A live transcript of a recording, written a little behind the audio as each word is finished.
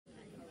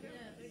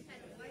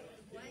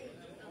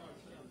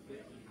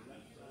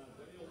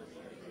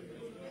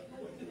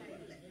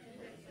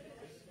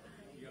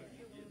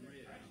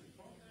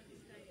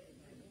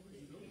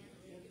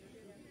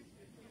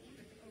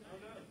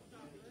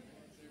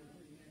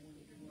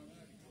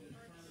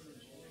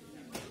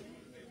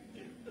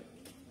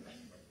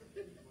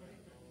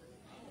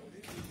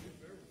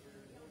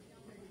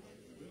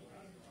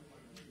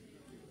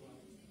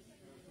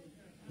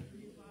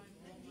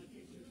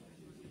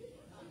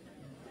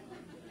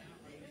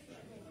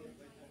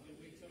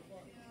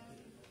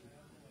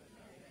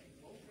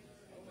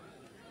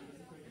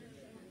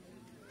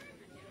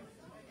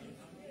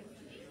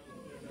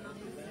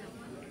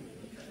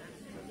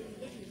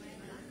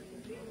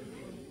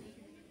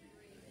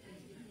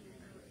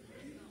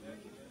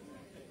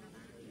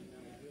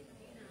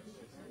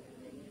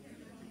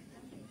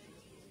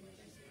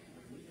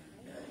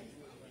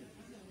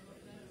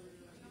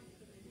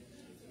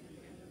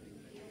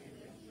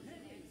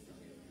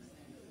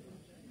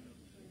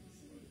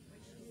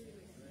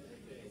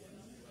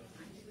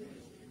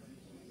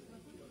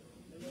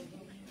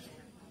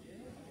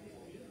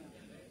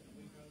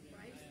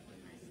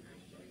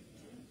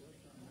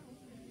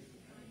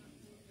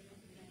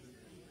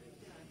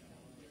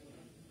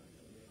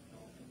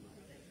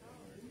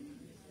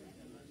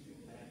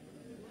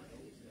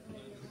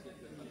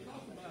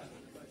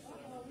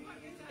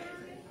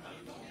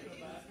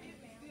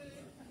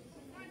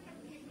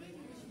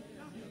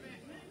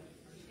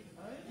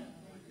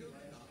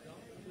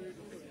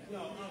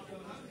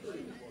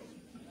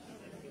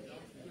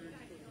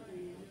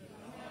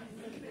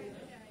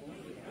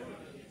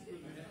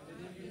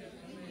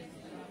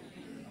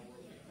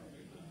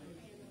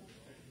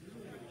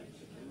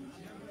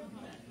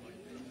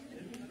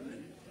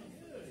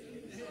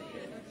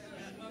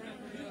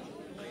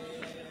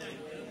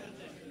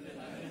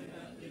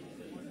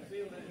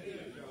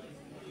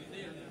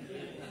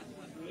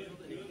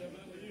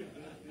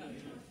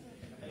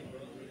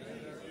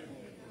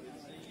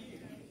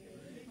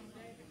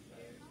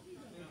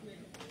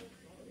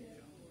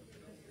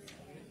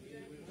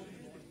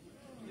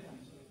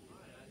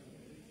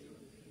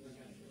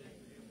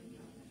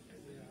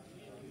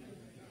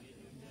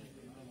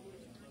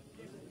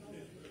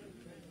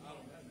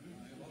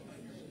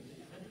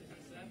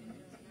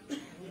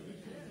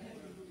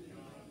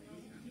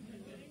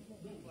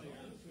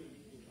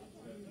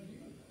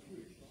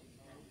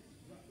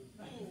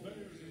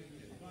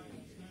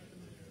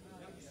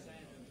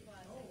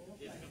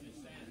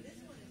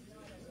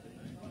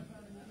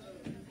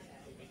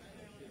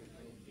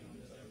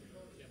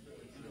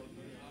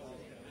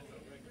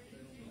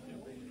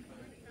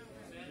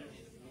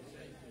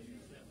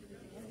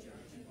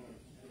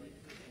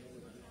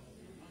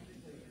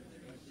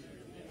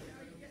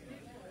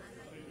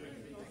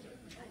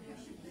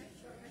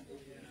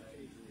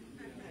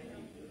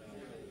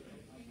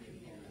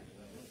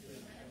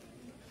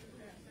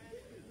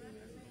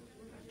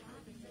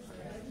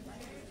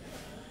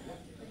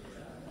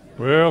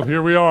Well,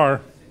 here we are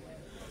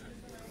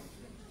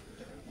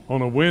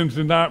on a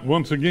Wednesday night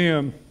once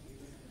again,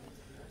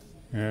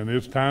 and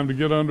it's time to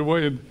get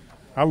underway. And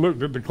I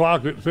looked at the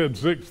clock, it said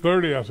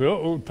 6:30. I said,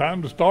 uh-oh,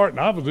 time to start, and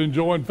I was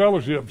enjoying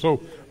fellowship,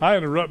 so I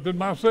interrupted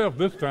myself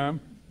this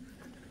time.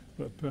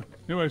 But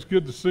anyway, it's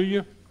good to see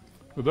you.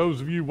 For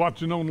those of you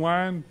watching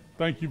online,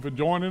 thank you for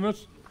joining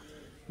us.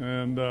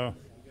 And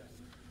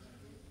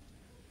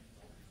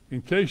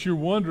in case you're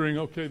wondering,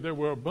 okay, there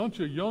were a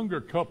bunch of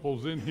younger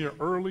couples in here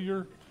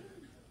earlier.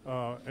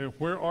 And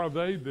where are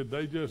they? Did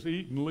they just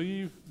eat and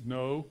leave?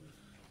 No.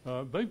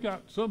 They've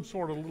got some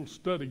sort of little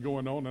study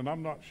going on, and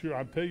I'm not sure.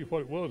 I'd tell you what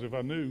it was if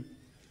I knew.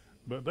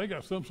 But they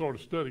got some sort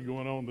of study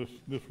going on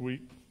this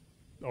week,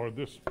 or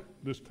this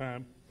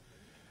time.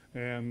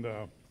 And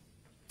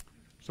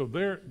so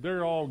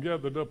they're all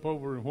gathered up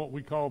over in what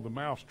we call the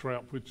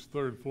Mousetrap, which is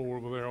third floor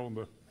over there on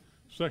the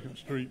 2nd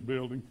Street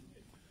building.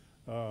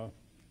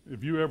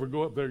 If you ever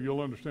go up there,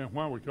 you'll understand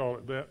why we call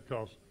it that,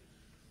 because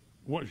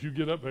once you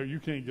get up there, you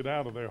can't get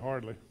out of there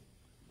hardly.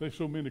 There's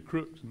so many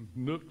crooks and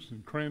nooks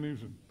and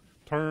crannies and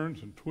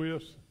turns and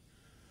twists.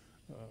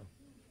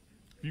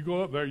 If you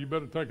go up there, you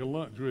better take a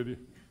lunch with you.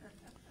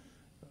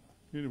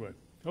 Anyway,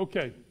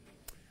 okay.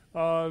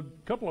 A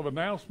couple of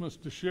announcements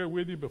to share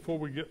with you before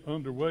we get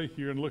underway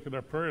here and look at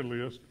our prayer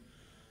list.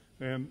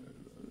 And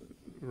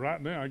right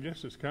now, I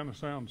guess it kind of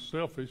sounds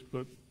selfish,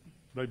 but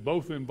they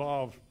both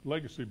involve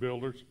legacy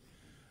builders.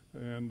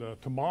 And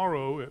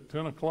tomorrow at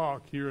 10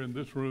 o'clock here in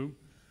this room,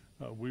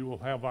 we will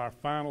have our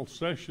final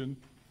session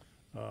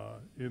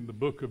in the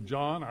book of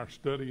John, our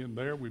study in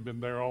there. We've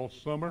been there all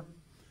summer,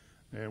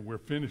 and we're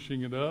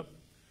finishing it up.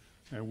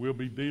 And we'll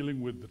be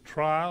dealing with the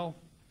trial,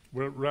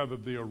 rather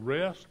the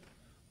arrest,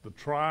 the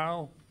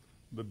trial,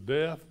 the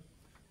death,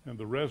 and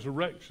the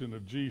resurrection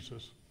of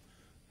Jesus.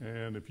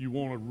 And if you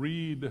want to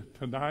read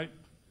tonight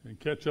and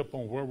catch up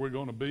on where we're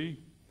going to be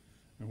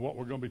and what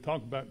we're going to be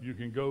talking about, you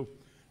can go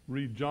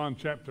read John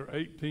chapter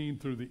 18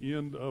 through the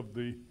end of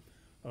the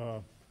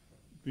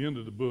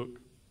book,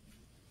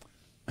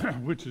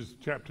 which is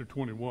chapter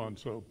 21,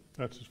 so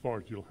that's as far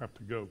as you'll have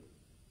to go.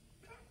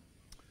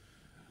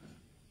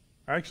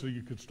 Actually,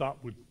 you could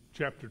stop with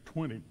chapter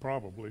 20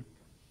 probably,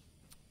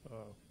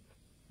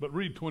 but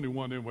read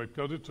 21 anyway,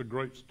 because it's a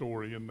great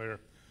story in there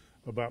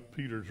about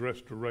Peter's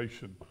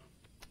restoration,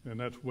 and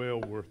that's well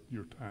worth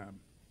your time.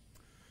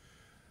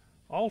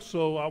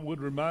 Also, I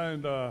would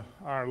remind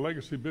our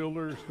legacy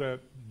builders that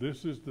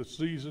this is the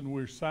season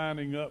we're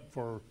signing up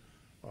for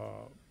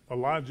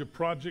Elijah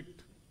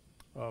Project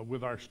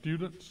with our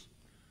students.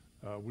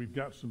 We've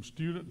got some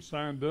students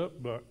signed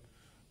up, but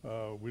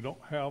we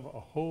don't have a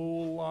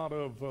whole lot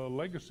of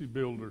legacy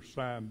builders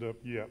signed up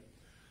yet.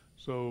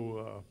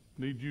 So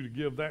need you to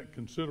give that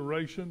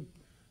consideration.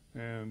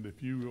 And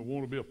if you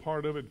want to be a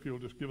part of it, if you'll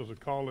just give us a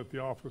call at the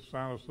office,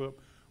 sign us up,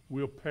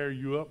 we'll pair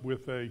you up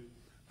with a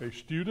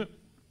student.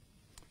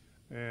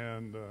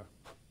 And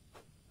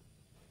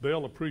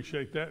they'll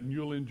appreciate that, and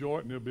you'll enjoy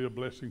it, and it'll be a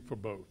blessing for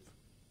both.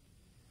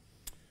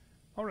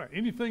 All right,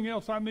 anything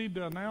else I need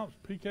to announce?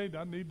 PK, do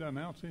I need to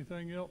announce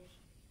anything else?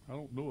 I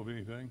don't know of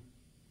anything.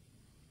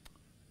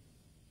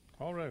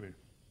 All righty.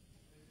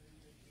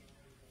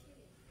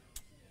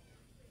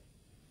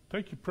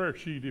 Take your prayer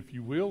sheet, if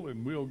you will,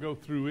 and we'll go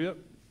through it.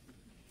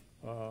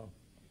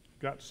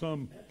 Got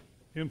some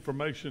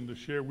information to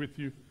share with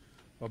you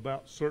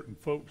about certain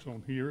folks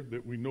on here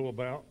that we know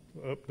about,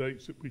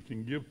 updates that we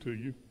can give to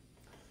you.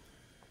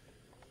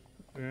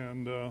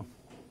 And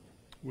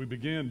we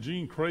began,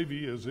 Gene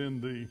Cravey is in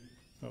the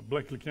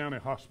Blakely County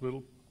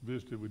Hospital.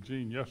 Visited with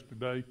Gene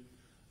yesterday.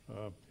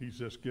 He's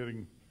just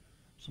getting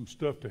some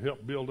stuff to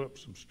help build up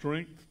some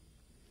strength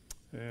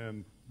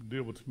and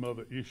deal with some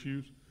other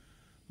issues.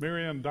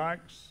 Marianne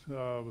Dykes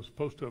was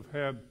supposed to have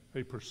had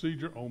a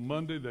procedure on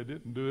Monday. They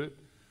didn't do it.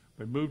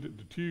 They moved it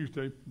to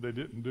Tuesday. They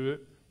didn't do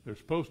it. They're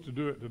supposed to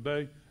do it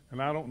today,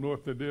 and I don't know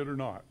if they did or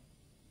not.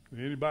 Does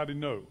anybody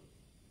know?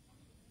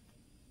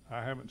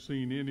 I haven't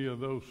seen any of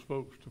those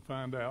folks to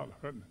find out.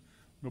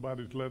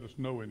 Nobody's let us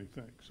know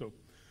anything. So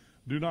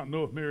do not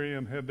know if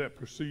Marianne had that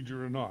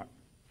procedure or not.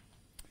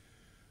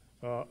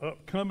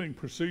 Upcoming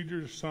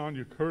procedures,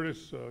 Sonia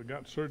Curtis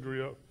got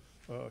surgery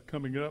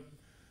coming up.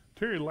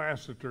 Terry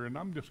Lassiter, and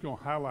I'm just going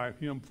to highlight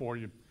him for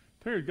you.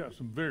 Terry's got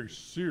some very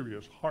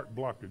serious heart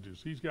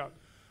blockages. He's got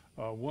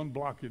one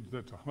blockage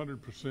that's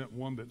 100%,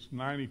 one that's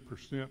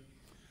 90%,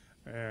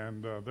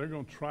 and they're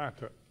going to try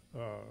to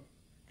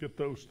get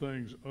those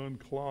things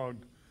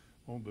unclogged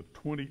on the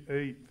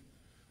 28th.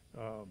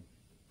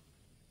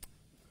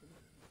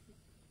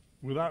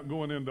 Without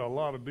going into a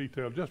lot of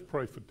detail, just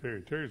pray for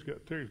Terry. Terry's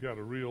got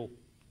a real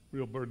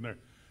burden there.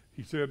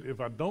 He said,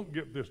 if I don't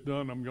get this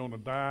done, I'm going to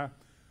die,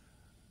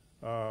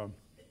 and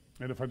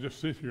if I just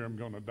sit here, I'm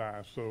going to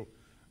die. So,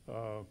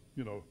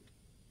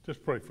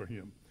 just pray for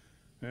him.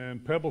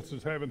 And Pebbles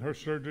is having her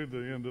surgery at the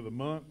end of the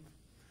month.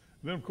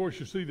 And then, of course,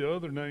 you see the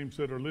other names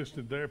that are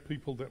listed there,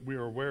 people that we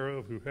are aware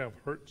of who have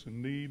hurts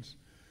and needs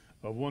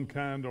of one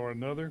kind or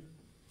another.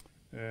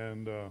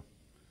 And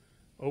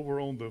over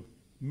on the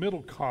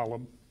middle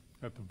column,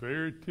 at the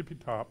very tippy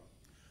top,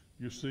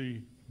 you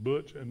see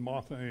Butch and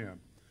Martha Ann.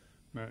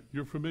 Now,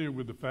 you're familiar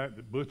with the fact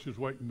that Butch is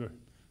waiting to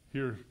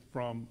hear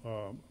from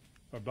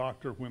a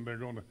doctor when they're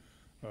going to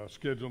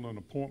schedule an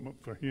appointment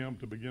for him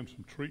to begin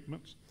some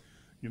treatments.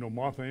 You know,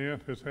 Martha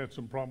Ann has had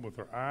some problem with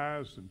her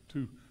eyes and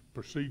 2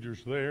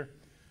 procedures there.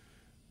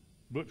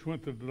 Butch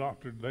went to the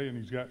doctor today and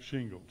he's got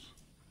shingles.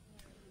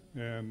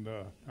 And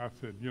I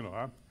said, you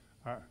know,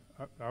 I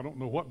don't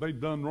know what they've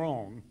done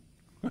wrong,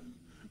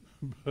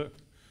 but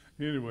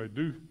anyway,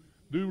 do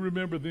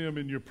remember them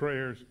in your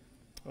prayers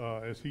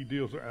as he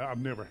deals.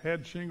 I've never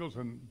had shingles,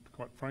 and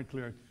quite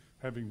frankly,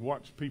 having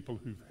watched people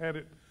who've had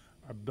it,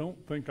 I don't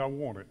think I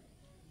want it.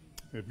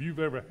 If you've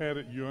ever had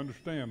it, you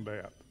understand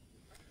that.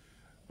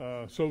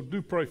 So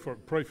do pray for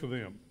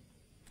them.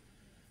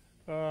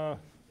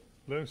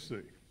 Let's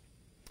see.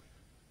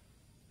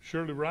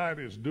 Shirley Wright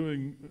is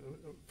doing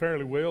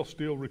fairly well,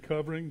 still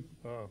recovering.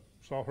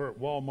 Saw her at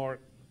Walmart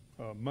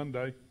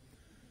Monday.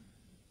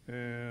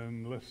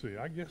 And let's see,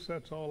 I guess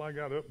that's all I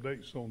got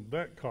updates on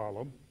that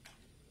column.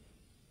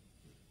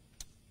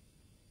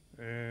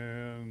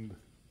 And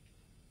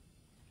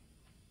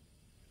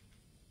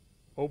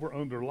over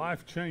under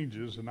life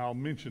changes, and I'll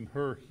mention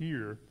her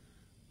here,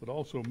 but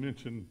also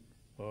mention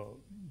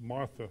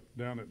Martha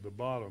down at the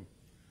bottom.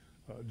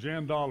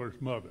 Jan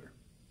Dollar's mother,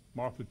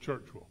 Martha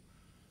Churchwell.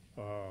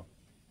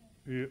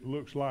 It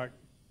looks like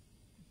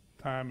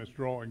time is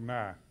drawing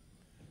nigh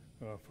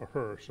for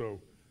her. So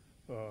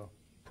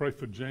pray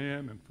for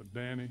Jan and for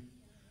Danny,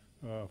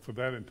 for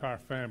that entire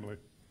family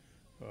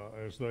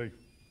as they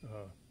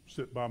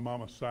sit by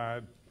Mama's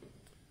side.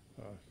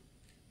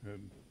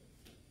 And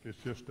it's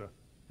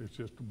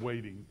just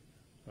waiting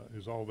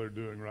is all they're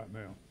doing right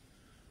now.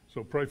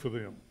 So pray for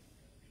them.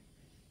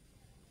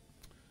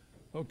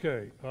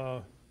 Okay,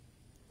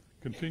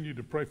 continue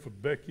to pray for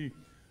Becky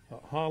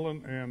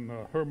Holland and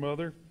her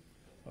mother.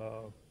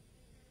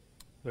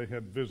 They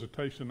had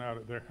visitation out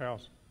at their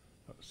house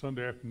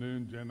Sunday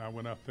afternoon. Jen and I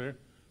went out there.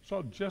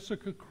 Saw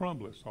Jessica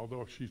Crumbliss,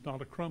 although she's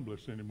not a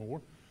Crumbliss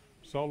anymore.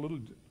 Saw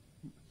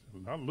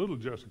not little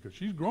Jessica,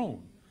 she's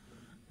grown.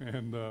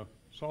 And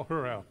saw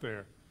her out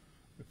there.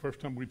 The first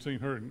time we'd seen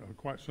her in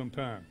quite some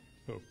time.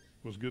 So it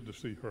was good to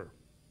see her.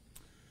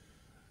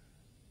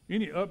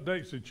 Any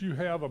updates that you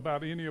have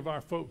about any of our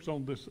folks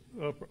on this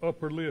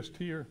upper list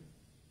here?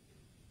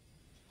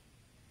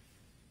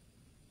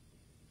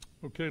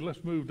 Okay,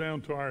 let's move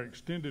down to our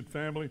extended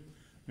family,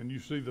 and you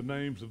see the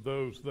names of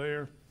those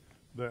there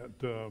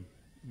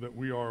that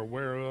we are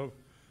aware of.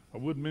 I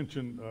would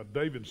mention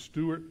David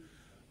Stewart.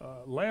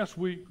 Last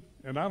week,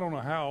 and I don't know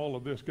how all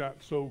of this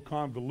got so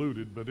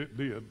convoluted, but it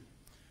did.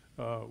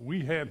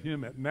 We had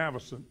him at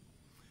Navicent,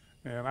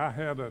 and I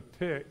had a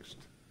text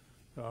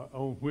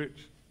on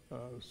which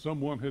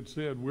someone had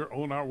said, we're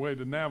on our way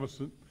to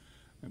Navicent,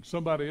 and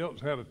somebody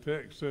else had a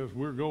text says,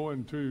 we're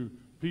going to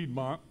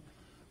Piedmont.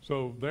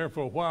 So there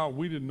for a while,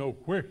 we didn't know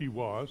where he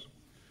was.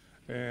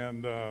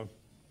 And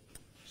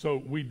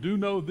so we do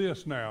know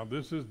this now.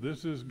 This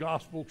is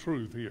gospel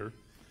truth here.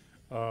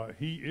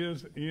 He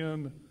is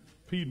in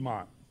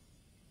Piedmont,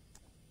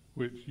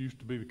 which used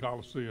to be the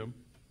Coliseum.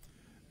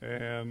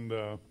 And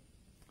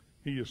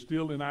he is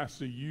still in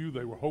ICU.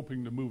 They were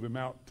hoping to move him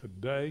out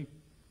today.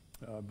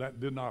 That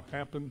did not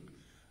happen.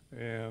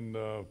 And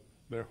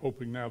they're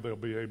hoping now they'll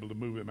be able to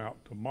move him out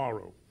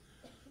tomorrow.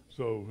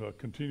 So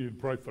continue to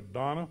pray for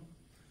Donna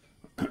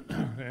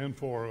and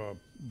for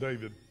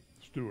David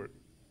Stewart.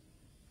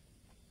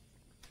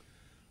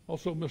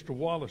 Also, Mr.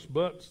 Wallace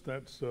Butts,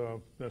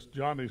 that's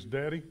Johnny's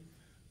daddy,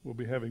 will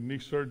be having knee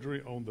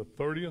surgery on the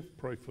 30th.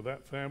 Pray for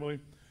that family.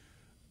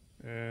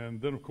 And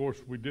then, of course,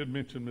 we did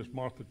mention Miss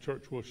Martha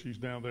Churchwell. She's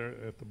down there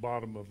at the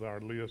bottom of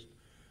our list.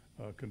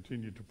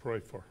 Continue to pray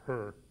for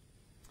her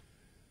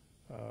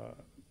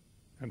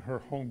and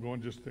her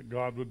homegoing, just that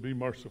God would be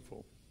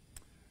merciful.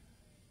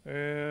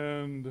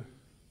 And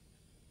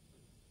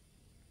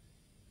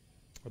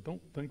I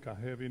don't think I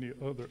have any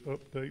other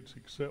updates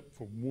except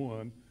for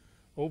one.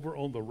 Over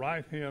on the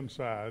right-hand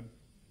side,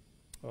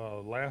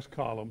 last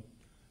column,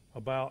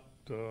 about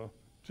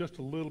just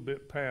a little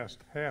bit past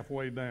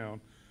halfway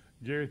down,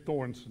 Gary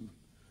Thornson,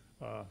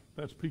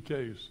 that's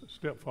PK's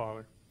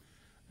stepfather,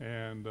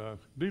 and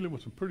dealing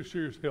with some pretty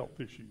serious health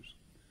issues.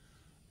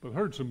 But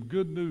heard some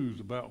good news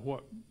about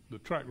what the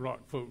Track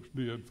Rock folks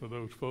did for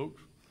those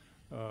folks.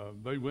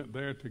 They went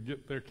there to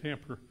get their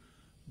camper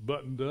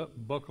buttoned up,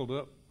 buckled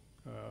up,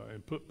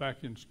 and put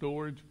back in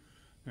storage.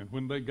 And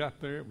when they got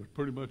there, it was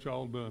pretty much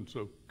all done.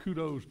 So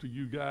kudos to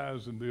you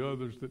guys and the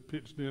others that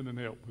pitched in and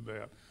helped with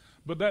that.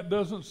 But that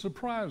doesn't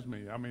surprise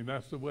me. I mean,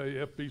 that's the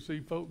way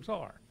FBC folks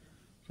are.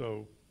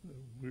 So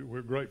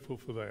we're grateful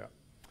for that.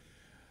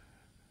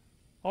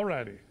 All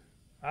righty.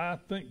 I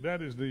think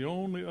that is the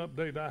only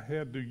update I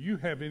had. Do you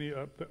have any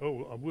update?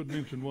 Oh, I would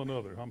mention one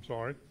other. I'm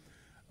sorry.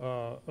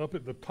 Up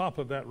at the top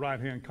of that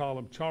right-hand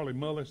column, Charlie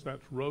Mullis,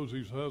 that's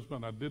Rosie's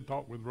husband. I did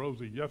talk with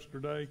Rosie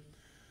yesterday,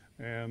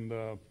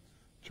 and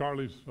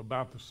Charlie's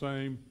about the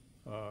same.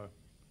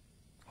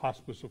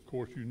 Hospice, of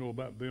course, you know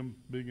about them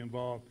being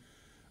involved.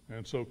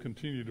 And so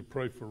continue to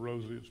pray for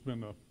Rosie. It's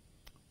been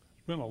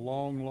been a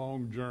long,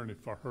 long journey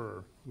for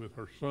her with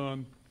her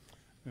son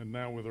and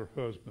now with her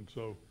husband.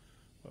 So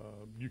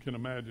you can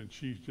imagine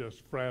she's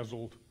just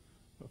frazzled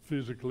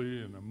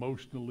physically and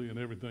emotionally and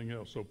everything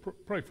else. So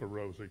pray for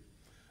Rosie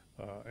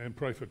and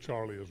pray for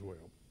Charlie as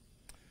well.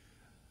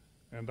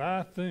 And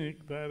I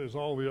think that is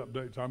all the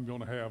updates I'm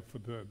going to have for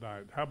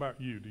tonight. How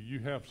about you? Do you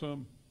have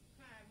some?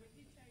 Hi, would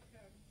you take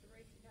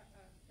Teresa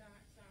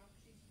Dykes off?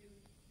 She's due.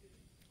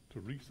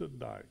 Teresa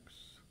Dykes.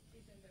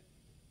 She's in the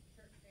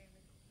church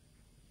family.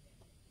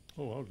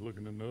 Oh, I was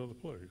looking in the other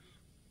place.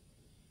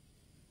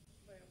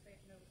 Well,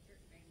 no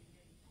church family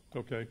needs.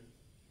 Okay.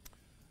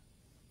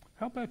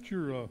 How about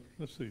your,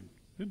 let's see,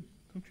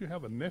 don't you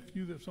have a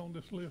nephew that's on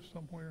this list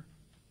somewhere?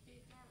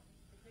 He's not,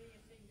 but he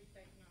seemed to be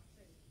taken off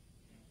too.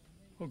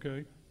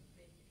 Okay.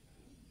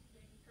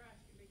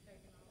 Christ can be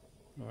taken off.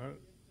 All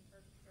right.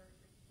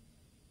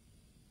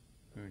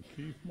 And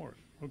Keith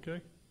Martin.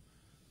 Okay.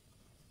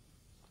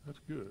 That's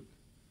good.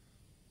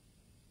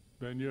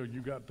 Danielle,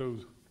 you got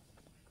those,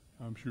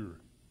 I'm sure.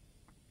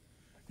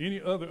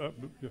 Any other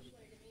yes. First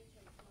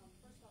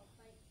of all,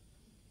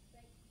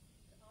 thank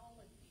all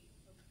of you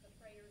for the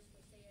prayers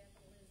for Seth,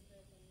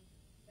 Elizabeth, and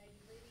baby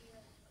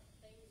Lydia.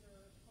 Things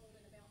are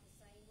holding about the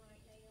same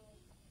right now.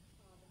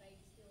 The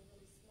baby's still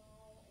really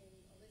small, and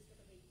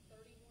Elizabeth will be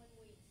 31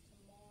 weeks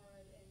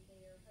tomorrow, and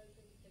they're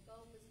hoping, the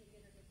goal is to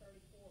get her to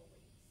 34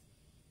 weeks.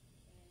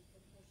 And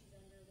of course, she's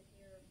under the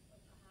care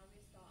of a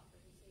high-risk doctor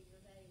who sees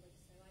her daily,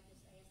 so I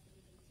just ask that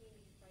you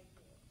continue to pray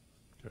for her.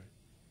 Okay.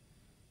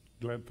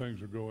 Glad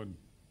things are going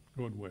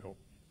well,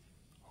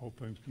 all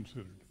things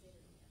considered.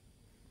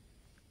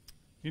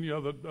 Any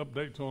other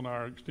updates on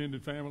our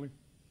extended family?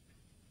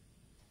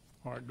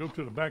 All right, go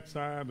to the back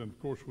side, and of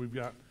course we've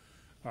got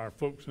our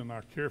folks in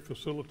our care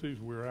facilities.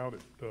 We're out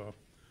at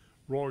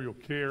Royal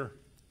Care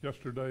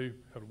yesterday,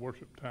 had a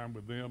worship time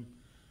with them.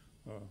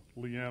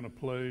 Leanna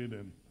played,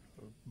 and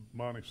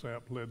Bonnie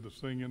Sapp led the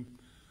singing.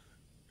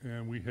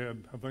 And we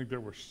had, I think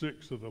there were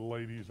 6 of the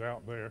ladies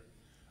out there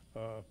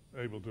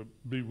able to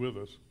be with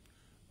us.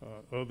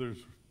 Others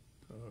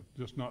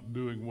just not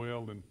doing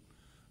well, and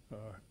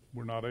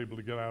were not able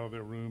to get out of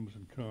their rooms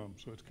and come.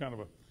 So it's kind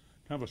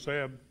of a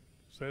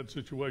sad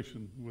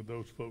situation with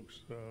those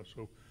folks.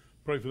 So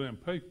pray for them.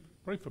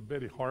 Pray for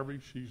Betty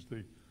Harvey. She's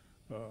the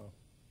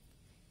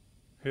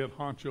head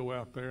honcho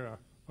out there. I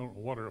don't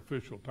know what her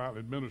official title,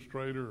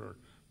 administrator or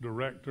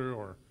director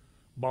or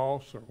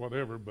boss or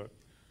whatever, but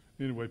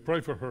anyway,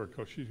 pray for her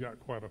because she's got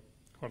quite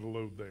a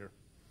load there.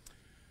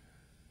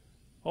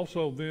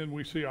 Also, then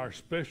we see our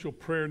special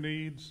prayer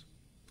needs.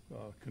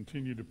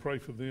 Continue to pray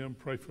for them.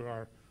 Pray for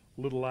our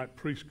Little Light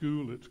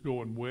Preschool. It's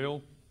going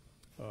well.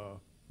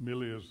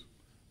 Millie is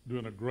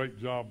doing a great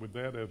job with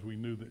that, as we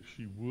knew that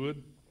she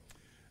would.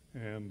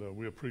 And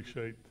we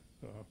appreciate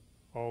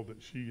all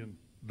that she and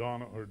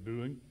Donna are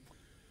doing.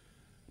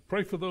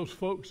 Pray for those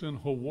folks in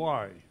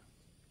Hawaii.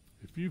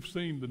 If you've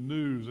seen the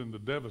news and the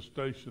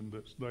devastation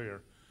that's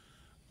there,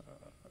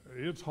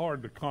 it's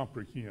hard to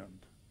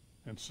comprehend.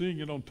 And seeing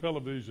it on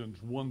television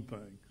is one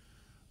thing,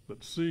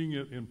 but seeing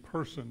it in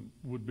person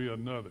would be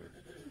another.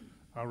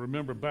 I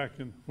remember back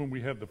when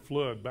we had the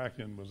flood back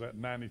in, was that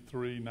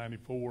 93,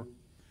 94?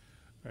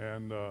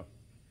 And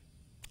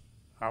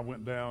I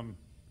went down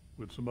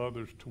with some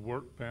others to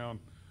work down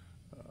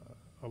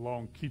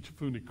along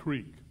Keachafuni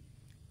Creek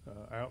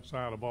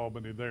outside of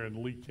Albany there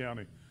in Lee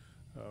County,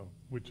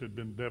 which had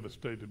been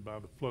devastated by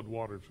the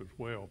floodwaters as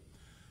well.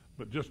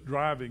 But just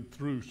driving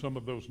through some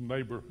of those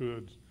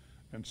neighborhoods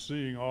and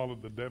seeing all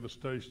of the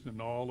devastation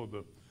and all of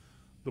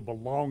the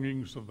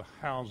belongings of the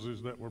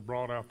houses that were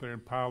brought out there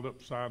and piled up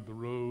beside the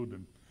road,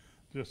 and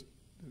just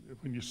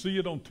when you see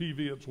it on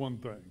TV, it's one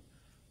thing,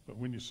 but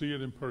when you see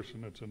it in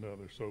person, it's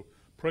another. So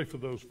pray for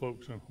those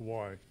folks in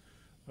Hawaii.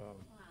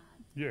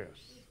 Yes.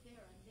 Is there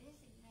a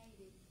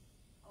designated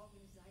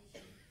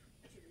organization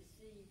to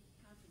receive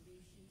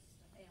contributions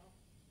to help,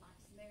 like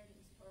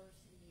Samaritan's Purse,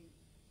 and you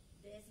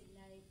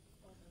designate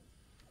for the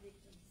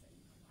victims in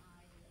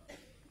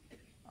Hawaii?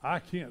 I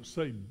can't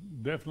say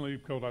definitely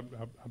because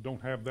I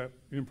don't have that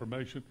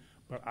information,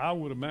 but I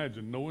would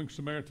imagine, knowing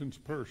Samaritan's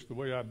Purse the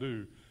way I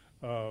do,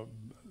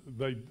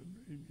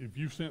 if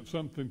you sent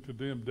something to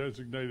them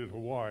designated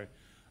Hawaii,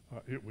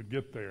 it would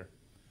get there.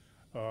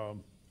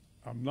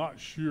 I'm not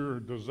sure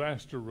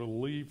disaster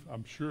relief.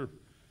 I'm sure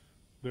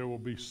there will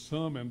be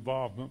some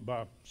involvement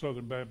by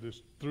Southern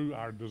Baptist through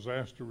our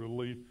disaster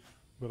relief,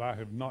 but I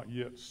have not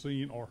yet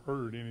seen or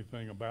heard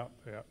anything about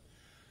that.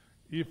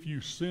 If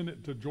you send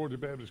it to Georgia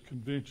Baptist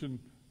Convention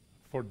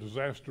for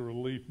disaster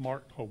relief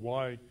marked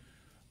Hawaii,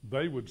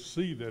 they would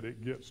see that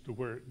it gets to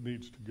where it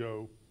needs to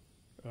go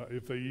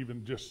if they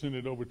even just send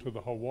it over to the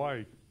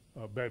Hawaii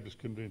Baptist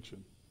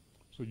Convention.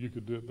 So you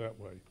could do it that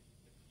way.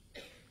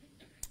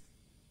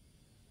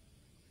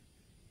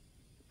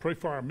 Pray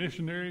for our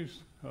missionaries.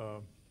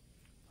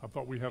 I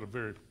thought we had a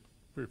very,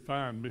 very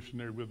fine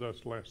missionary with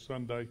us last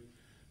Sunday.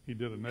 He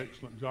did an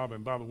excellent job.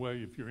 And by the way,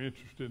 if you're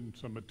interested in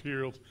some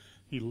materials,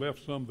 he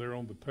left some there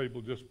on the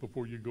table just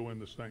before you go in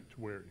the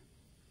sanctuary.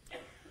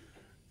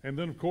 And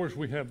then, of course,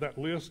 we have that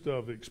list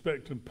of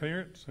expectant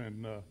parents,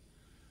 and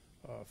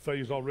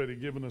Faye's already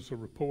given us a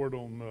report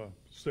on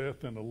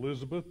Seth and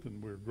Elizabeth,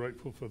 and we're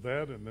grateful for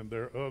that. And then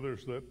there are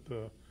others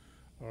that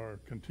are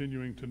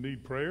continuing to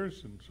need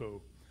prayers, and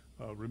so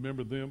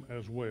remember them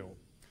as well.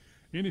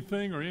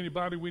 Anything or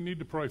anybody we need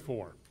to pray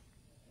for?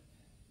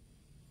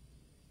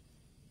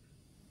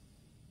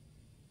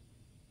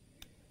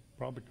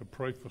 Probably could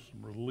pray for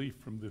some relief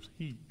from this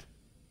heat.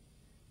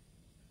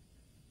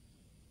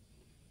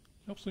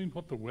 Y'all seen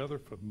what the weather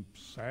for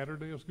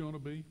Saturday is going to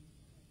be?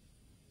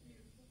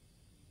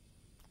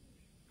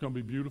 Going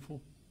to be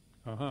beautiful?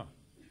 Uh-huh.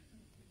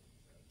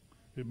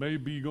 It may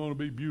be going to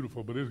be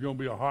beautiful, but it's going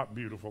to be a hot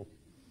beautiful.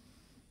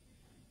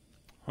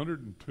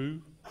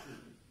 102?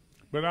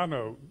 But I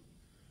know,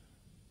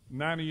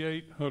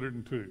 98,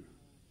 102.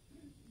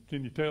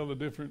 Can you tell the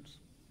difference?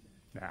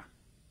 Nah.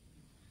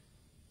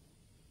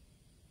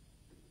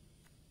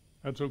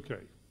 That's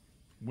okay.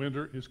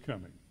 Winter is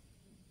coming.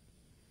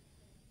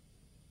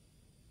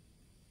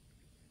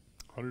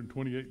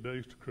 128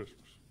 days to Christmas.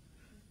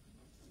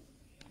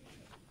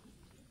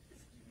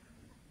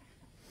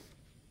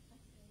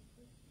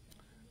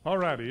 All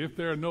righty, if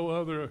there are no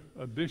other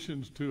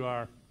additions to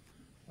our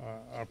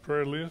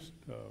prayer list,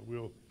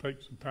 we'll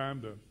take some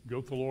time to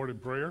go to the Lord in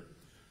prayer.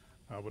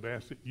 I would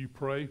ask that you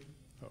pray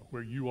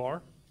where you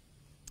are,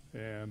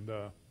 and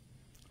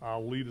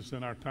I'll lead us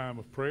in our time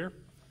of prayer,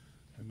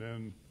 and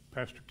then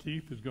Pastor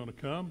Keith is going to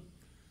come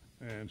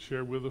and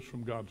share with us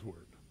from God's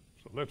Word.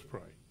 So let's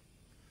pray.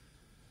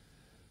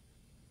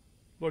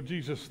 Lord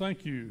Jesus,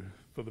 thank you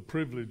for the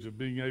privilege of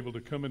being able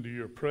to come into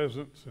your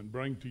presence and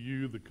bring to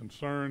you the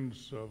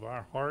concerns of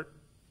our heart,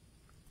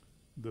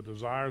 the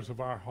desires of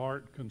our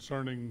heart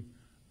concerning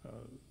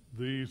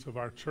these of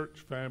our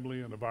church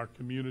family and of our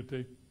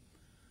community.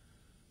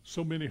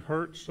 So many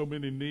hurts, so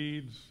many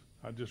needs.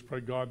 I just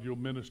pray, God, you'll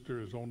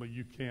minister as only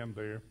you can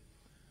there.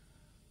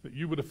 That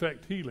you would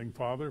effect healing,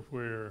 Father,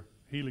 where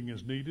healing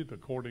is needed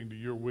according to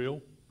your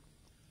will.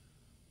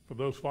 For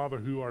those, Father,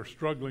 who are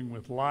struggling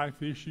with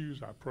life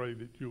issues, I pray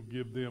that you'll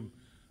give them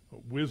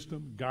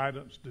wisdom,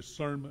 guidance,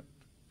 discernment,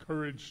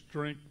 courage,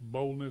 strength,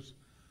 boldness,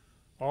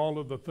 all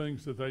of the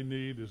things that they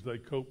need as they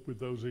cope with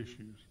those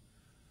issues.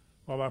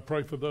 Father, I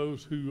pray for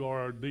those who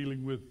are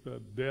dealing with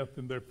death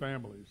in their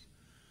families.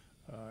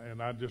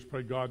 And I just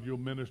pray, God, you'll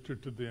minister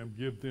to them.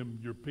 Give them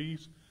your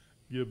peace.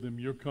 Give them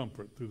your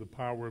comfort through the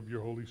power of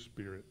your Holy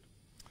Spirit.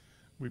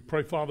 We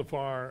pray, Father, for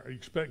our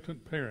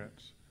expectant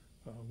parents.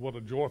 What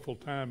a joyful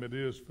time it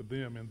is for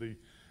them in the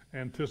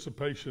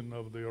anticipation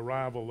of the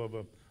arrival of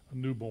a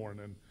newborn.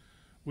 And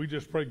we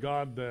just pray,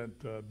 God,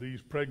 that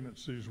these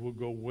pregnancies will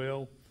go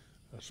well.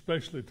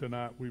 Especially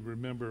tonight, we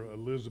remember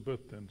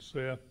Elizabeth and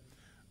Seth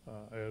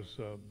as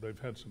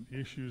they've had some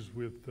issues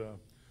with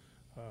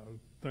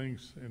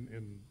things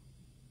in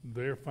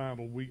their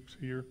final weeks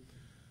here.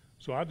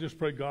 So I just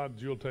pray, God,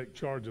 you'll take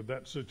charge of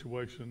that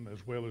situation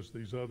as well as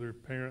these other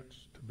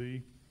parents to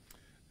be.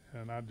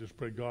 And I just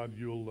pray, God,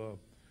 you'll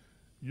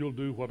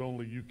do what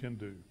only you can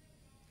do.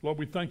 Lord,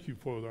 we thank you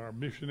for our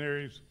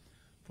missionaries,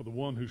 for the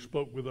one who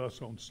spoke with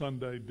us on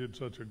Sunday, did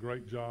such a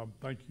great job.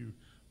 Thank you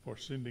for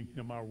sending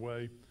him our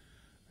way.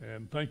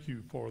 And thank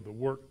you for the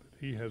work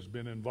that he has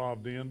been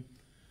involved in.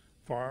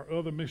 For our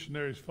other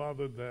missionaries,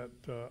 Father, that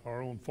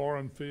are on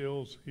foreign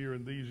fields here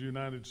in these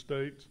United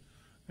States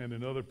and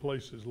in other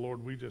places,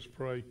 Lord, we just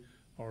pray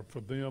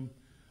for them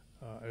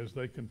as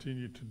they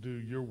continue to do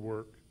your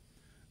work.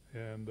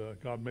 And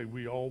God, may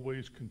we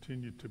always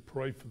continue to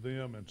pray for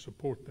them and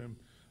support them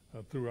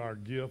through our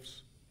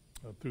gifts,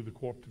 through the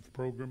cooperative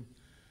program.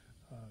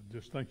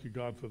 Just thank you,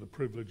 God, for the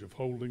privilege of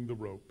holding the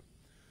rope.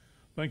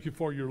 Thank you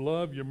for your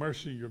love, your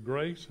mercy, your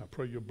grace. I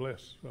pray you'll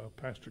bless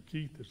Pastor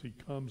Keith as he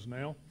comes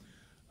now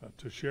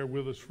to share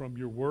with us from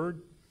your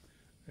word.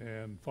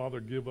 And Father,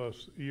 give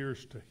us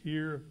ears to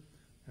hear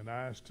and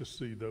eyes to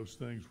see those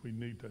things we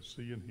need to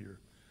see and hear.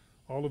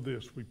 All of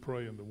this we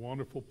pray in the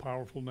wonderful,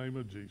 powerful name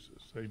of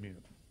Jesus. Amen.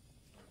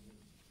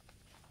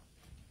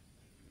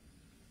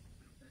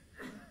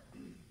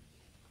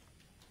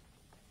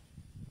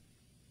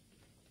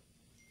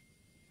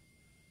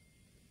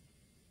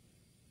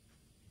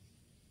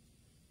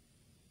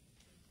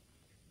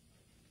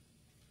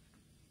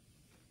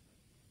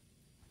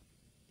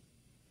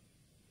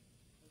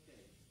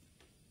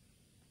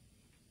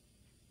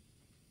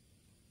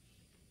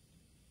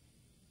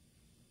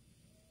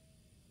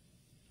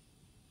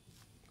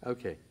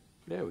 Okay,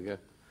 there we go.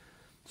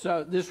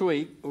 So this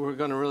week, we're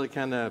going to really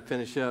kind of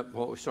finish up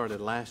what we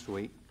started last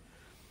week,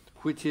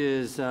 which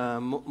is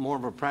more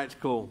of a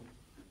practical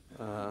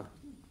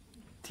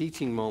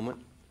teaching moment.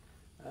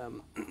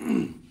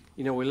 You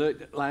know, we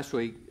looked last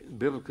week,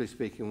 biblically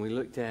speaking, we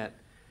looked at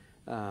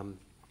the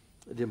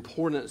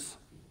importance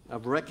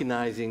of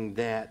recognizing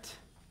that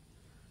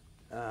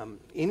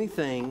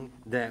anything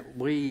that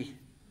we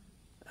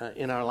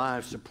in our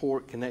lives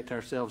support, connect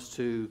ourselves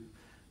to,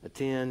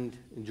 attend,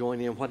 and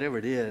join in, whatever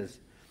it is,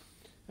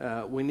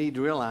 we need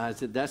to realize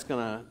that that's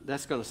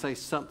gonna say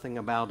something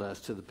about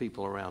us to the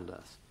people around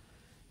us.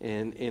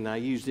 And I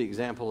use the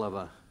example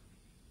of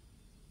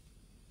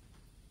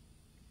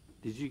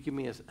Did you give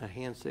me a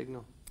hand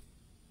signal?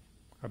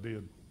 I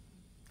did.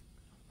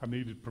 I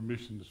needed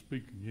permission to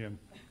speak again.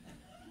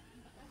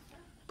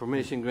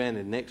 Permission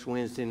granted. Next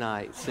Wednesday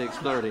night,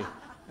 6:30.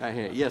 Right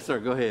here. Yes, sir.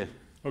 Go ahead.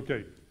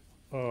 Okay.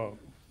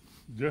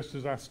 Just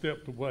as I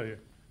stepped away,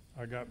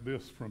 I got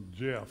this from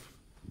Jeff.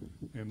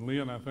 And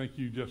Lynn, I think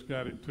you just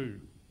got it too.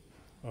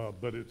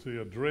 But it's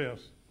the address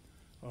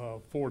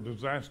for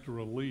disaster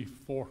relief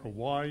for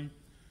Hawaii.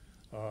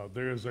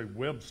 There is a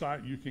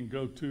website you can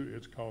go to.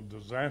 It's called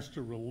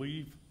Disaster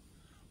Relief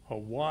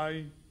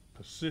Hawaii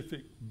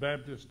Pacific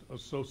Baptist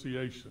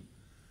Association.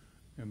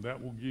 And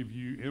that will give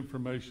you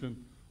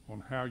information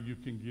on how you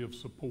can give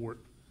support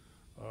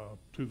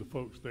to the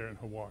folks there in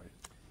Hawaii.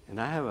 And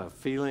I have a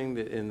feeling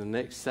that in the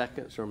next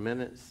seconds or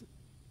minutes,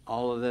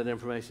 all of that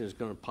information is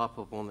going to pop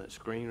up on that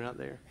screen right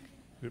there.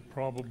 It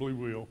probably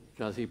will.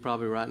 Because he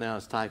probably right now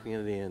is typing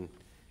it in.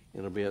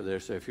 It'll be up there.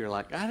 So if you're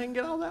like, I didn't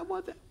get all that,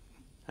 what?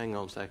 Hang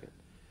on a second.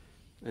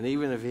 And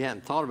even if he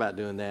hadn't thought about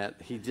doing that,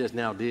 he just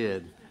now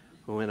did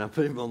when I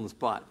put him on the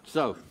spot.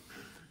 So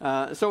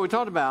we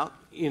talked about,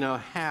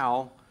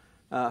 how,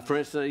 for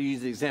instance, I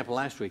used the example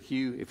last week.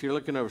 If you're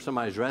looking over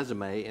somebody's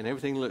resume and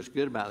everything looks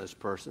good about this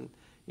person,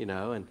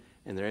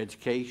 and their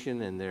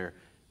education and their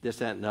this,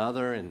 that, and the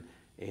other, and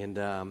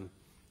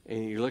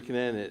you're looking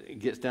at it, it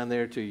gets down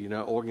there to,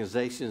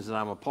 organizations that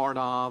I'm a part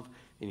of,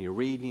 and you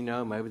read,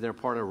 maybe they're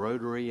part of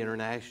Rotary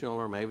International,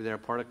 or maybe they're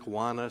part of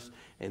Kiwanis,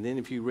 and then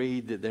if you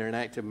read that they're an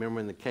active member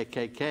in the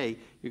KKK,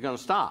 you're going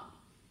to stop.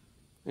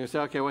 You're going to say,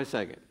 okay, wait a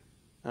second.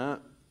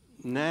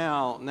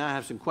 Now I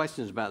have some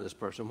questions about this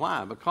person.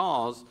 Why?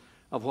 Because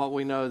of what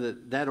we know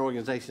that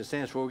organization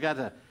stands for. We got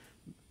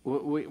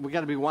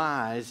to be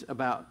wise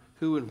about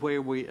who and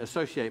where we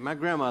associate. My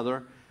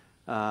grandmother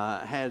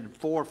had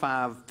 4 or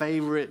 5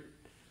 favorite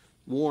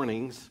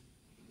warnings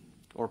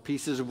or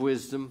pieces of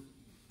wisdom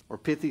or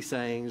pithy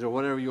sayings or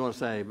whatever you want to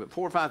say, but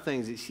 4 or 5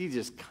 things that she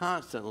just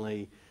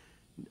constantly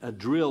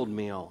drilled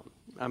me on.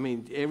 I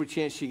mean, every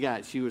chance she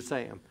got, she would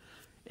say them.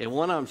 And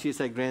one of them, she'd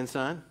say,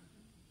 grandson,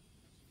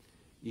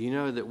 you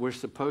know that we're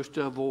supposed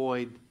to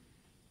avoid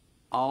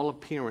all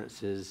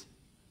appearances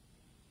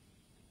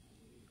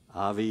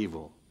of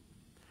evil.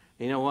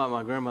 You know what?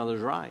 My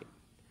grandmother's right.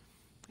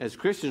 As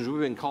Christians,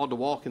 we've been called to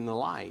walk in the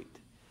light.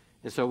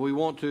 And so we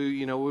want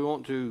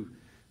to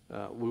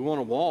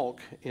walk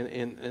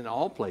in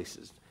all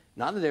places.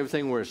 Not that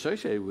everything we're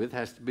associated with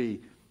has to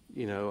be,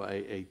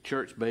 a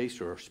church-based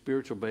or a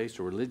spiritual-based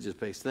or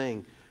religious-based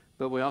thing,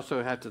 but we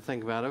also have to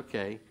think about,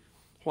 okay,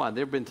 why?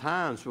 There have been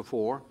times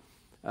before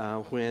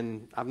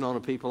when I've known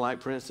of people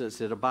like, for instance,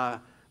 that'll buy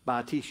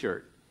a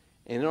T-shirt,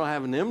 and it'll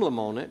have an emblem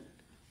on it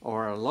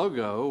or a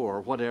logo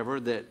or whatever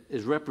that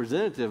is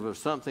representative of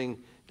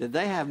something that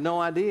they have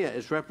no idea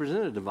it's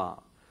representative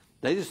of.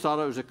 They just thought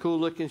it was a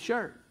cool-looking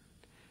shirt.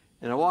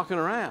 And they're walking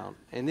around,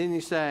 and then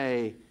you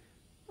say,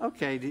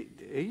 okay,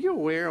 are you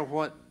aware of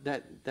what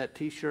that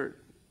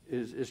T-shirt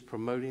is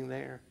promoting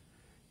there?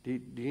 Do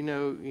you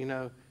know,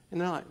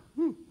 And they're like,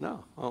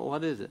 no. Oh,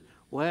 what is it?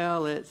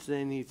 Well,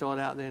 then you throw it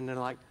out there, and they're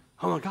like,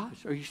 oh, my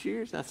gosh, are you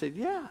serious? And I said,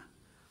 yeah.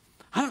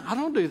 I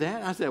don't do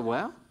that. I said,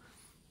 well,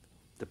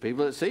 the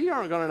people that see you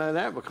aren't going to know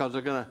that because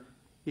they're going to,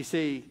 you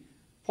see,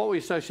 what we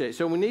associate.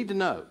 So we need to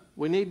know.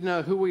 We need to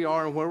know who we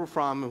are and where we're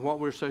from and what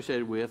we're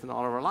associated with in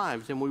all of our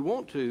lives. And we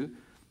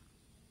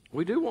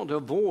do want to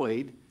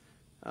avoid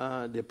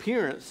the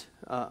appearance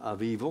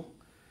of evil.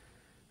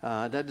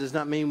 That does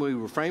not mean we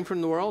refrain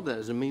from the world. That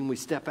doesn't mean we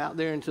step out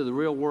there into the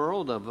real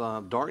world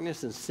of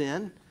darkness and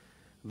sin.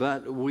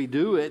 But we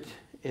do it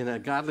in a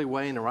godly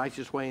way, in a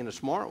righteous way, in a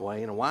smart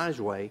way, in a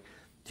wise way.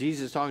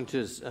 Jesus talking to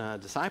his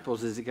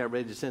disciples as he got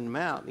ready to send them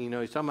out. He's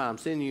talking about, I'm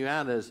sending you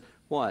out as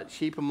what?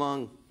 Sheep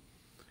among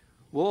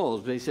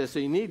wolves. But he says, so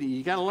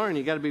you got to learn.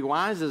 You got to be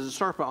wise as a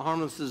serpent,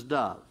 harmless as a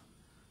dove,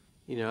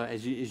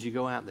 as you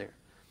go out there.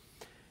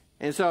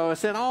 And so I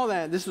said all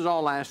that. This was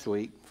all last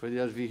week for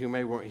those of you who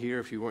maybe weren't here.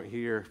 If you weren't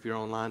here, if you're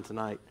online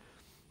tonight.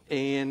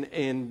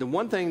 And the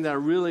one thing that I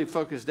really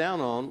focused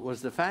down on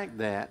was the fact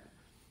that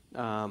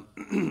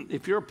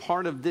if you're a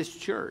part of this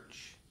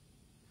church,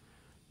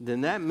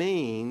 then that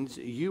means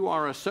you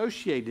are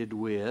associated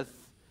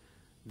with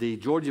the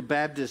Georgia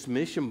Baptist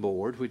Mission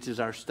Board, which is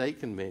our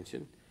state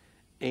convention.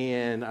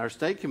 And our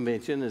state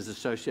convention is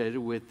associated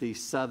with the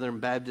Southern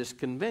Baptist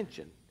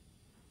Convention.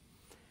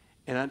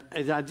 And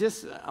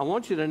I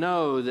want you to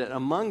know that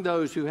among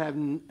those who have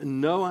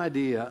no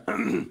idea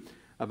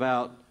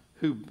about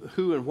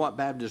who and what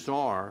Baptists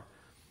are,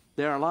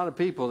 there are a lot of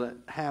people that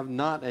have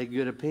not a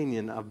good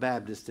opinion of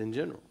Baptists in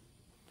general.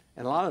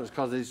 And a lot of it's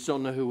because they just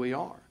don't know who we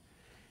are.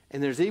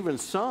 And there's even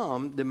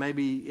some that may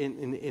be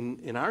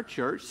in our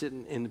church,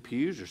 sitting in the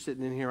pews or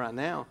sitting in here right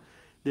now,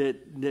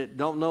 that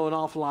don't know an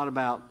awful lot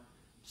about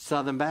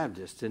Southern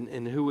Baptist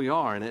and who we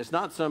are. And it's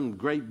not some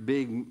great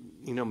big,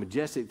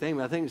 majestic thing,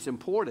 but I think it's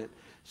important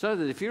so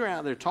that if you're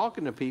out there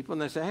talking to people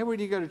and they say, hey, where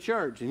do you go to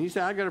church? And you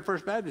say, I go to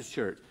First Baptist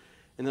Church.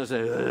 And they'll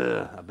say,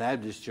 a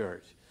Baptist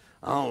church.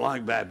 I don't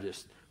like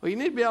Baptist. Well, you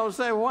need to be able to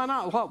say, well, why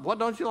not? What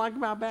don't you like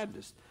about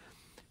Baptist?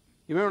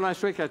 You remember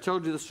last week I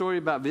told you the story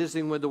about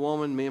visiting with the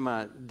woman, me and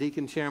my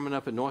deacon chairman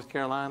up in North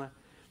Carolina?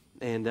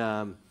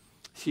 And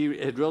she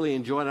had really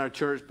enjoyed our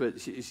church, but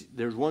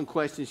there was one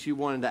question she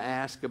wanted to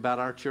ask about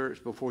our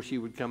church before she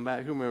would come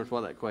back. Who remembers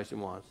what that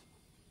question was?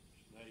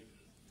 Snakes.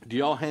 Do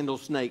y'all handle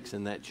snakes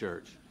in that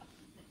church?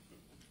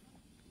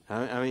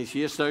 I mean,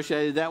 she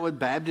associated that with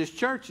Baptist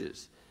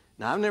churches.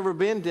 Now, I've never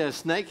been to a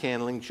snake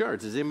handling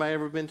church. Has anybody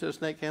ever been to a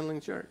snake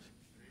handling church?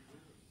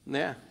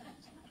 Yeah.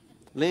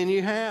 Lynn,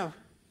 you have?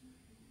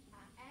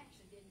 I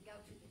actually didn't go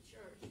to the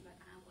church, but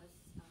I was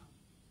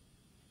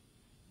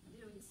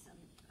doing some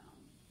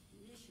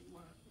mission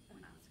work when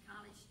I was a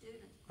college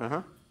student.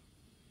 Uh-huh.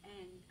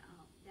 And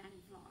down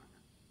in Florida.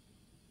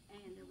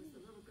 And there was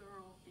a little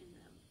girl in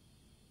the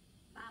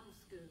Bible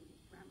school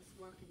where I was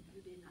working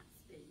who did not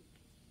speak.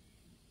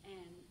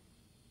 And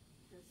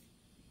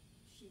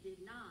she did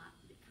not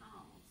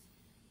because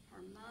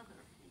her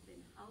mother had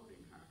been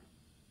holding her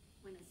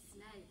when a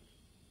snake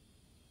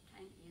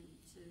came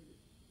into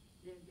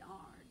their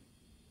yard.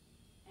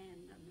 And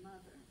the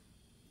mother,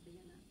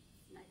 being a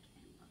snake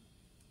handler,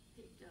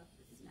 picked up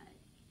the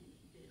snake and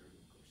it bit her, and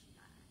of course she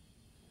died.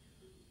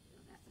 So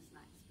that was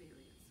my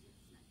experience with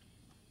snake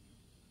handling.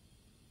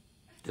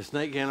 The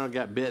snake handler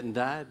got bit and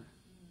died?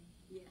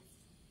 Yes.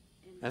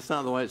 And That's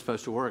not the way it's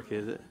supposed to work,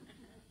 is it?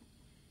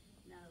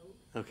 no,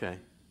 Okay.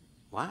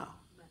 Wow.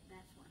 but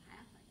that's what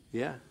happened.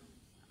 Yeah.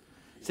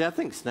 See, I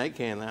think snake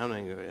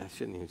handling, I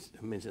shouldn't even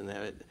mention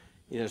that.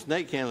 But,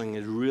 snake handling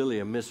is really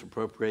a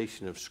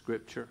misappropriation of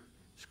Scripture,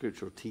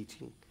 scriptural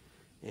teaching.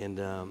 And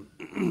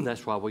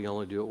that's why we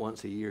only do it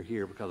once a year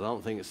here, because I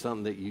don't think it's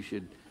something that you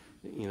should,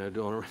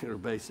 do on a regular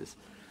basis.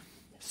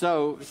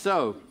 So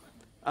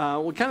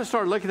we kind of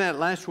started looking at it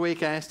last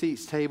week. I asked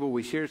each table,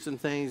 we shared some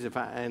things,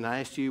 and I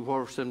asked you what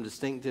were some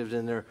distinctives,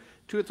 and there are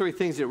 2 or 3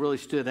 things that really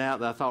stood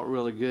out that I thought were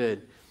really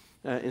good.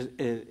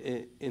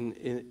 In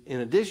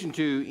addition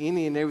to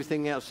any and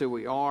everything else that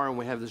we are, and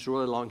we have this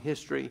really long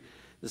history,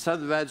 the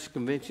Southern Baptist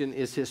Convention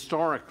is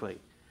historically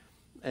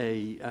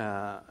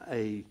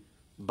a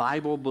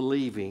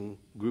Bible-believing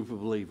group of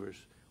believers.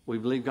 We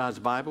believe God's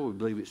Bible. We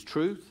believe it's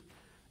truth.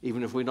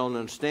 Even if we don't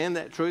understand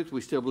that truth,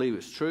 we still believe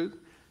it's truth.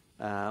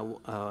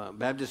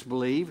 Baptists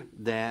believe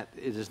that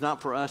it is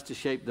not for us to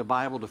shape the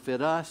Bible to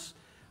fit us.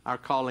 Our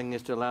calling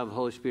is to allow the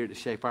Holy Spirit to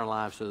shape our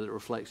lives so that it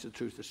reflects the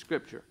truth of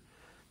Scripture.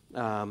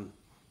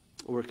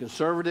 We're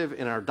conservative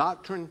in our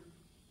doctrine.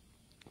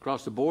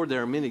 Across the board,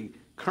 there are many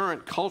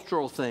current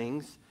cultural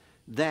things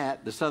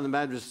that the Southern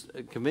Baptist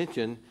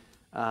Convention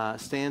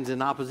stands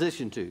in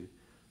opposition to.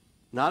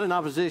 Not in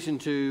opposition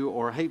to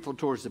or hateful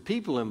towards the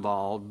people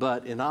involved,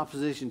 but in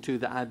opposition to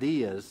the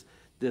ideas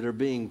that are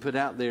being put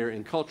out there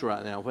in culture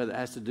right now, whether it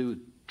has to do with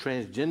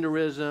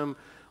transgenderism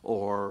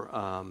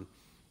or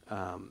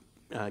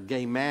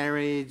gay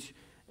marriage,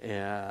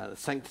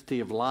 sanctity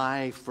of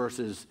life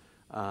versus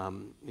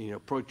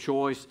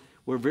pro-choice.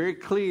 We're very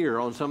clear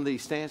on some of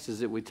these stances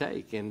that we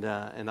take, and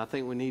I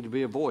think we need to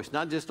be a voice,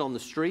 not just on the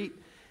street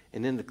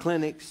and in the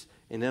clinics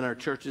and in our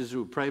churches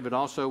we pray, but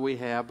also we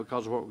have,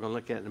 because of what we're going to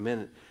look at in a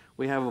minute,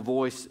 we have a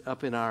voice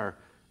up in our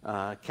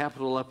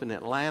capital up in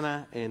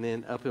Atlanta and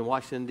then up in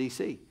Washington,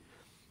 D.C.,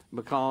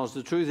 because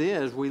the truth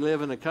is we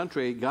live in a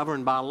country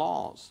governed by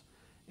laws,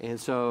 and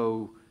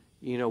so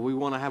we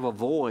want to have a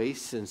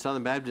voice, and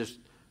Southern Baptists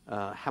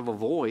have a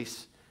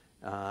voice.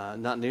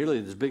 Not nearly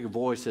as big a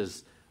voice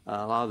as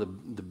a lot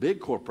of the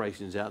big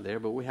corporations out there,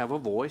 but we have a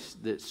voice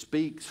that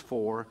speaks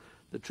for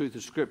the truth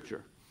of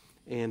Scripture.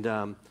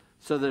 And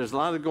so there's a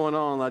lot of going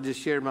on. I just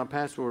shared my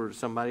password with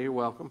somebody. You're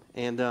welcome.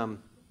 And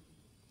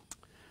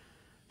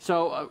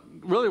so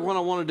really what I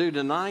want to do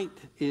tonight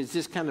is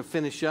just kind of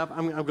finish up.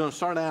 I'm going to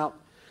start out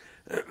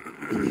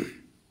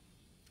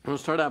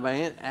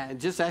by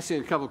just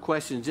asking a couple of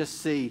questions, just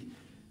see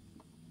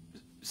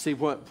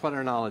what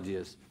our knowledge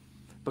is.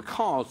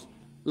 Because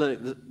look,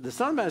 the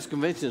Southern Baptist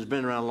Convention has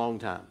been around a long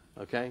time,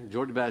 okay?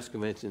 Georgia Baptist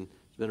Convention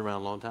has been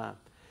around a long time.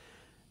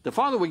 The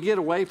farther we get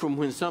away from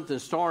when something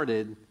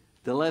started,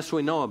 the less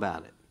we know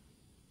about it,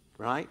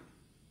 right?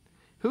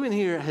 Who in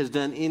here has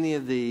done any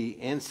of the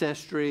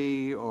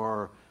ancestry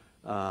or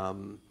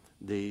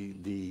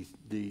the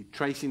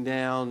tracing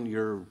down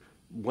your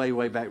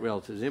way back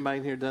relatives? Anybody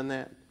in here done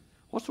that?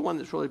 What's the one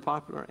that's really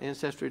popular?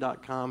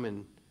 Ancestry.com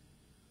and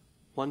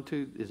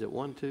 12, is it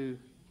 12?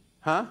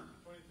 Huh?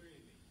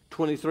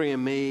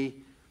 23andMe.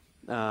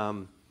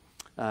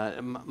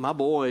 My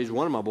boys,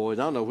 one of my boys,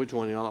 I don't know which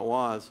one of y'all it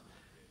was,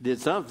 did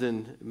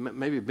something,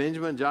 maybe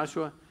Benjamin,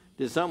 Joshua,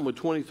 did something with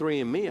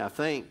 23andMe, I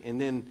think,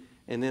 and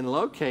then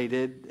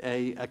located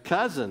a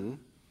cousin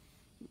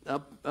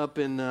up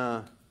in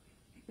the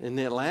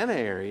Atlanta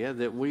area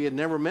that we had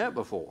never met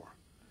before.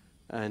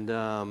 And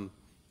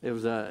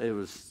it's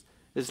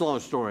a long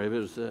story. It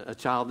was a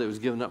child that was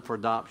given up for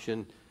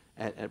adoption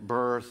at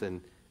birth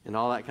and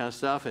all that kind of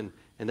stuff. And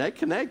they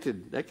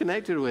connected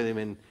with him.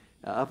 And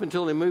up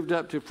until they moved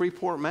up to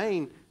Freeport,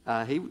 Maine,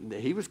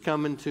 he was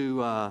coming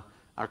to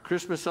our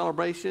Christmas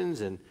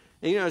celebrations. And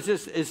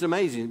it's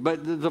amazing.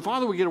 But the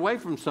farther we get away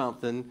from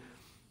something,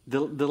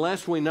 the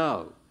less we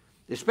know.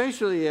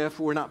 especially if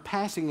we're not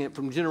passing it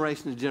from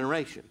generation to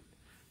generation.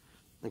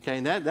 Okay,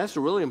 and that's a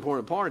really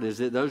important part, is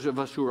that those of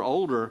us who are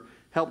older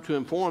help to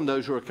inform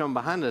those who are coming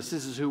behind us.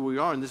 This is who we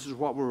are, and this is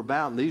what we're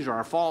about, and these are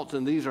our faults,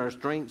 and these are our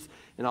strengths,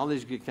 and all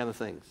these good kind of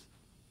things.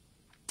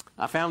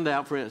 I found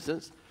out, for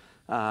instance,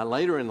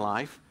 later in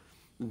life,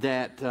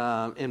 that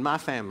in my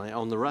family,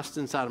 on the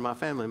Rustin side of my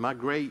family, my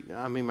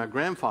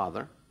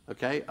grandfather,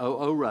 okay,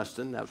 O.O.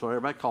 Rustin, that's what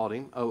everybody called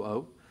him,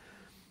 O.O.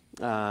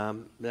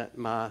 That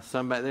my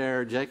son back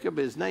there, Jacob,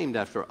 is named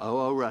after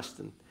O.O.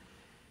 Rustin.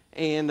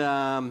 And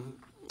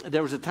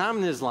there was a time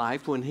in his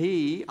life when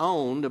he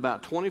owned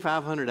about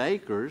 2,500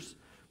 acres,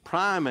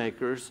 prime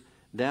acres,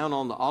 down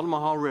on the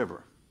Altamaha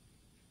River.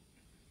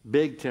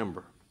 Big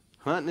timber,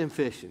 hunting and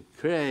fishing.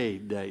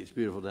 Great day. It's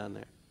beautiful down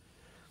there.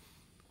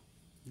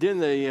 During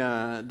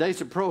the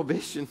days of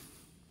Prohibition,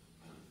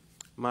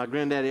 my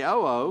granddaddy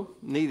O.O.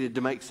 needed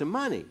to make some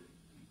money.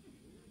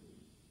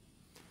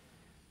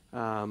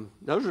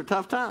 Those were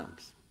tough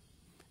times.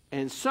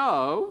 And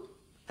so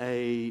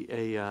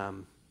he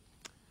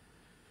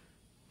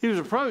was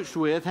approached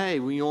with, hey,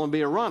 well, you want to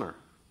be a runner?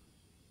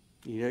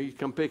 You know, you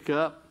come pick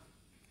up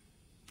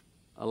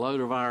a load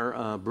of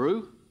our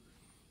brew,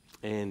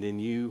 and then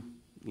you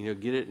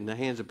get it in the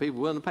hands of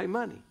people willing to pay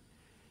money.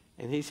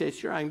 And he said,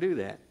 sure, I can do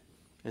that.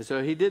 And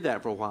so he did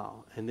that for a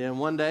while. And then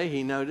one day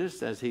he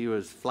noticed, as he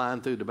was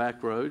flying through the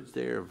back roads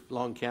there of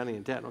Long County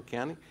and Tattnall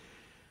County,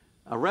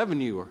 a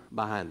revenuer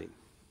behind him.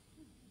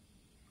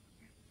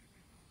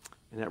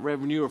 And that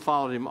revenuer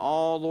followed him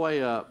all the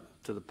way up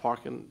to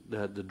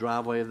the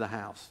driveway of the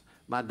house.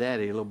 My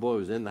daddy, little boy,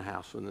 was in the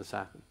house when this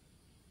happened.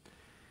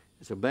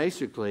 And so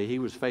basically, he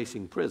was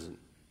facing prison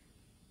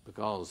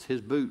because his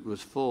boot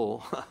was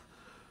full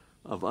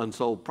of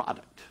unsold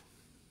product.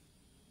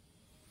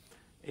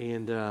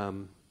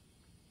 And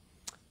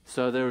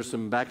so there was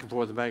some back and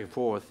forth and back and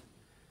forth.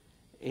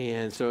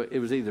 And so it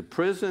was either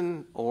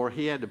prison or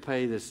he had to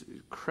pay this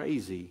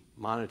crazy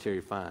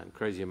monetary fine,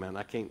 crazy amount.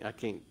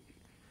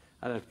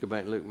 I'd have to go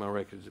back and look at my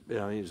records.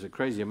 I mean, it was a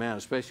crazy amount,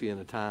 especially in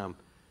a time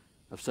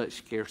of such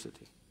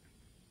scarcity.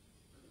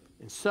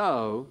 And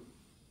so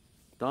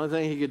the only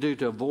thing he could do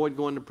to avoid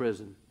going to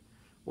prison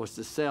was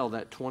to sell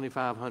that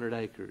 2,500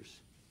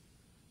 acres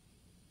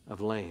of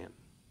land.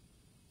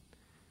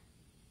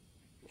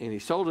 And he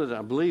sold it,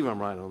 I believe I'm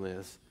right on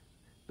this,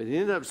 but he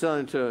ended up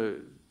selling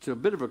to a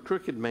bit of a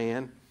crooked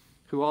man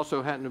who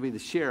also happened to be the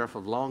sheriff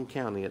of Long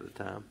County at the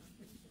time,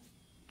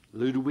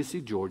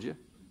 Ludowici, Georgia.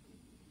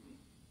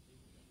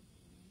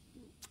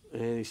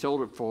 And he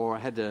sold it for,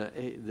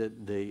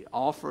 the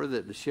offer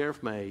that the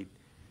sheriff made,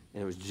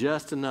 and it was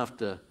just enough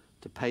to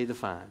pay the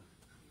fine.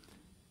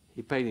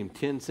 He paid him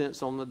 10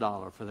 cents on the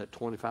dollar for that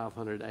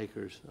 2,500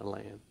 acres of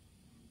land.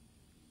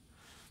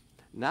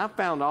 Now, I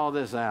found all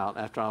this out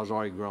after I was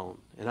already grown,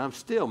 and I'm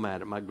still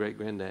mad at my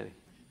great-granddaddy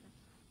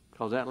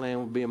because that land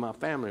would be in my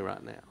family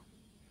right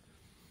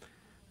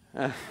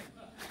now.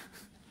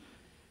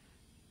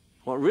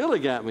 What really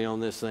got me on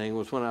this thing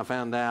was when I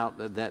found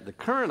out that the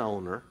current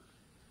owner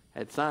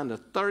had signed a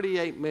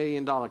 $38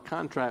 million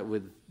contract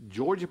with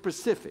Georgia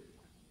Pacific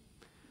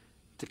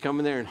to come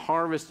in there and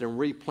harvest and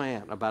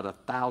replant about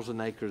 1,000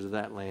 acres of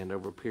that land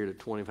over a period of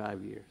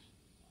 25 years.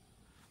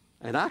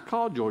 And I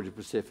called Georgia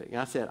Pacific,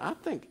 and I said, I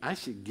think I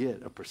should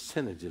get a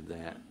percentage of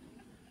that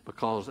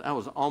because that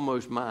was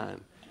almost mine.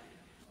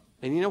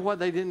 And you know what?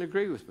 They didn't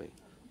agree with me.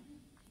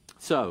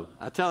 So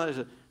I tell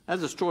you,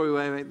 that's a story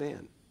way back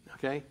then,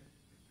 okay?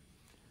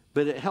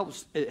 But it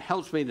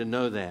helps me to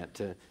know that.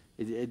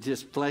 It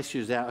just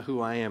fleshes out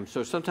who I am.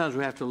 So sometimes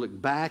we have to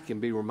look back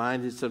and be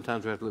reminded.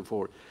 Sometimes we have to look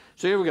forward.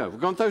 So here we go. We're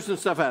going to throw some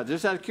stuff out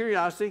just out of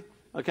curiosity,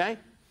 okay?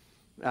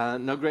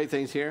 No great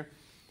things here.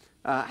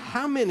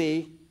 How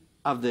many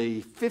of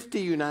the 50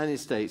 United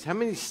States, how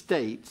many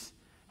states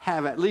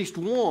have at least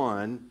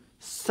one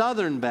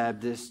Southern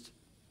Baptist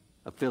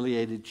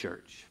affiliated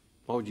church?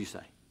 What would you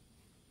say?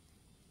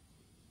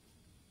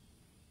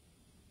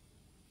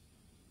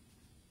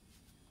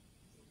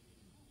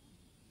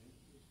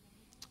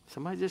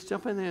 Somebody just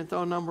jump in there and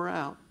throw a number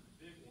out.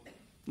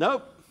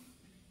 Nope.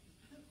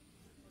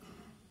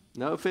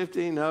 No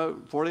 50, no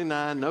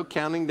 49, no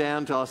counting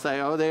down until I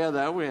say, oh,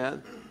 there we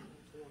are.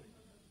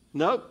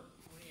 Nope.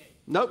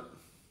 Nope.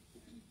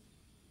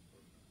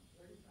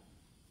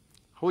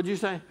 What did you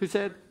say? Who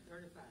said?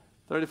 35.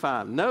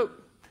 35. Nope.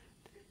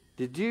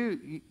 Did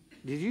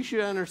you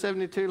shoot under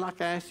 72 like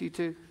I asked you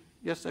to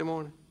yesterday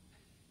morning?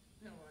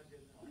 No, I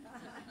did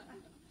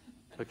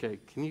not. Okay,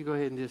 can you go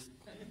ahead and just,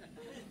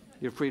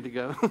 you're free to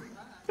go.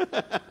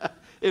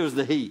 It was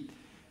the heat.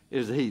 It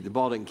was the heat. The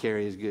ball didn't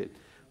carry as good.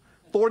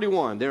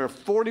 41. There are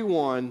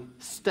 41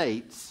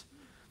 states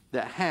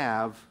that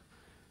have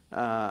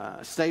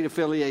state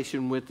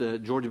affiliation with the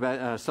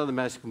Georgia Southern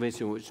Baptist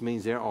Convention, which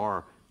means there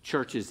are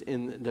churches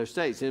in those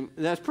states. And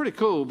that's pretty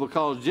cool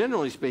because,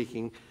 generally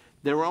speaking,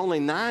 there were only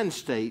 9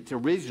 states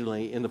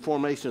originally in the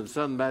formation of the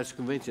Southern Baptist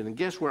Convention. And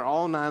guess where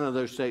all 9 of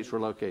those states were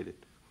located?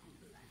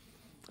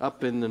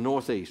 Up in the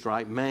Northeast,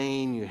 right?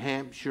 Maine, New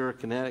Hampshire,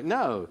 Connecticut.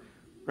 No,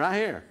 right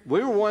here.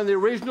 We were one of the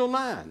original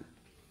 9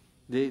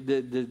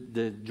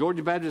 The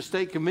Georgia Baptist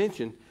State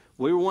Convention,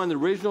 we were one of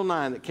the original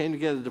 9 that came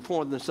together to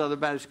form the Southern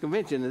Baptist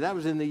Convention, and that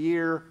was in the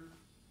year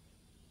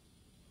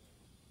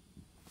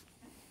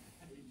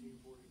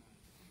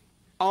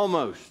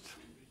almost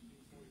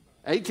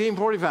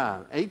 1845.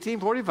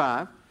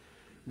 1845,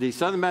 the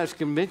Southern Baptist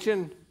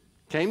Convention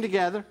came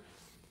together.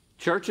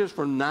 Churches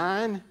from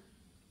 9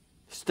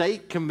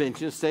 state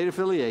conventions, state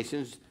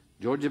affiliations,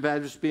 Georgia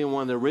Baptist being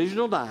one of the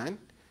original 9,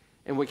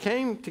 and we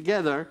came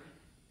together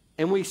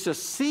and we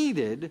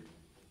seceded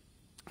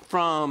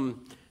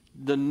from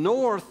the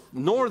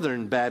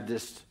Northern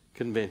Baptist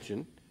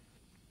Convention,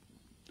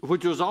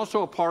 which was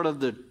also a part of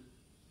the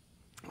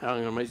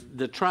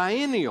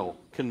Triennial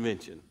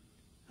Convention.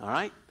 All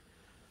right?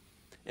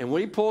 And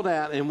we pulled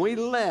out and we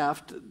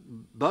left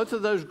both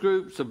of those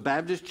groups of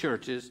Baptist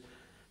churches,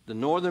 the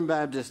Northern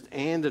Baptist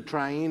and the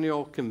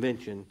Triennial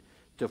Convention,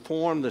 to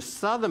form the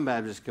Southern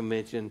Baptist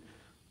Convention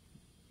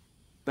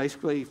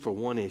basically for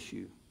one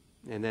issue.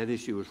 And that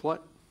issue was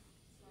what?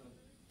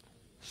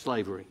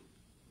 Slavery.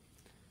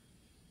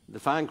 The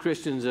fine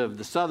Christians of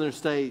the southern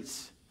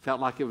states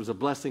felt like it was a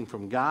blessing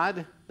from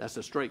God. That's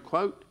a straight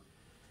quote.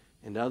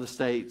 And the other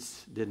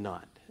states did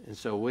not. And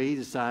so we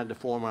decided to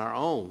form our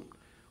own,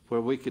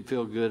 where we could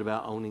feel good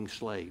about owning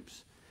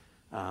slaves.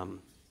 And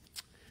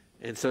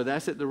so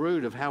that's at the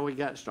root of how we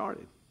got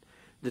started.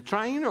 The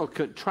Triennial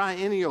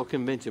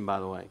Convention, by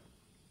the way,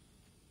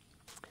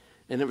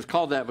 and it was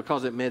called that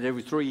because it met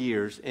every 3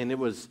 years, and it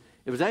was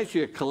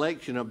actually a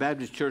collection of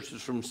Baptist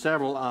churches from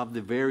several of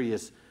the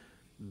various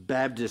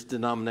Baptist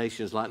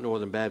denominations like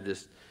Northern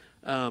Baptist.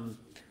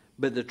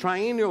 But the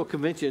Triennial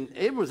Convention,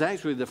 it was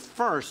actually the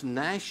first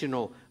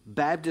national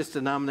Baptist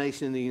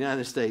denomination in the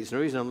United States. And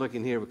the reason I'm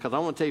looking here, because I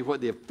want to tell you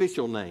what the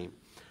official name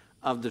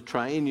of the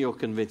Triennial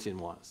Convention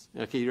was.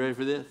 Okay, you ready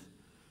for this?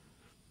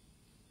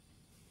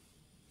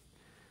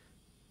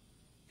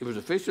 It was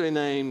officially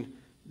named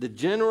the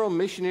General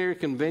Missionary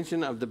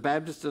Convention of the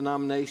Baptist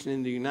Denomination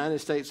in the United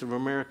States of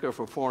America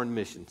for Foreign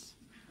Missions.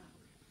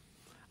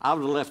 I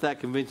would have left that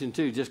convention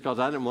too, just because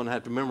I didn't want to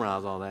have to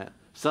memorize all that.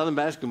 Southern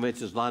Baptist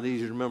Convention is a lot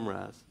easier to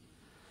memorize.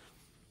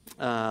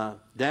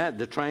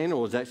 The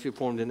Triennial was actually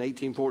formed in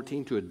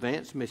 1814 to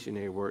advance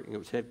missionary work, and it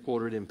was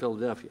headquartered in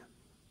Philadelphia.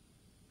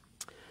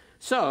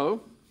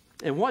 So,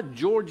 in what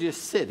Georgia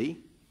city?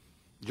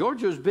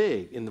 Georgia was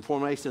big in the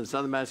formation of the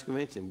Southern Baptist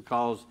Convention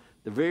because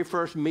the very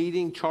first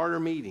charter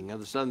meeting of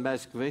the Southern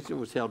Baptist Convention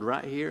was held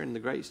right here in the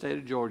great state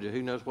of Georgia.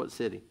 Who knows what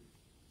city?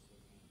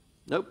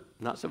 Nope,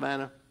 not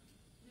Savannah.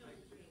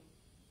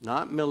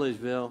 Not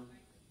Milledgeville.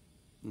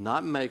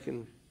 Not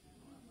Macon.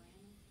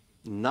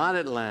 Not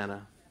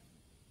Atlanta.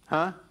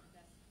 Huh?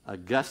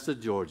 Augusta,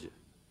 Georgia.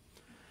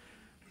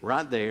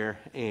 Right there,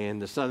 and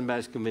the Southern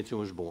Baptist Convention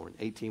was born,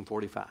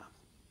 1845.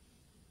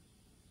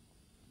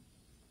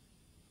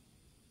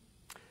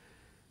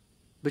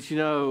 But you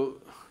know,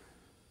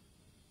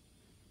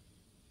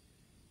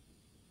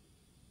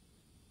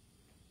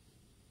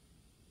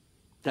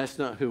 that's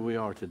not who we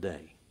are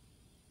today.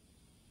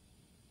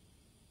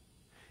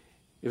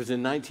 It was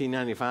in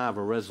 1995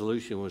 a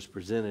resolution was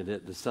presented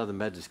at the Southern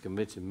Baptist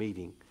Convention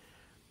meeting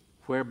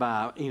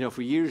whereby, you know,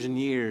 for years and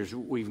years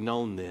we've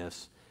known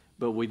this,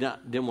 but we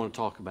didn't want to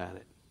talk about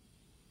it.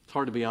 It's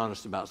hard to be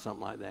honest about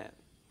something like that.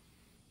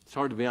 It's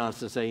hard to be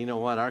honest and say, you know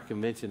what, our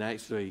convention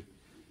actually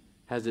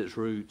has its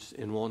roots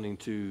in wanting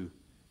to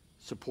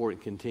support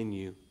and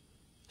continue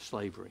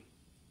slavery,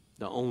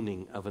 the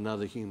owning of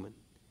another human.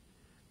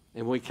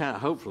 And we kind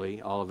of,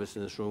 hopefully, all of us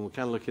in this room, we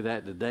kind of look at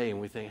that today and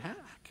we think, how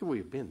could we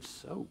have been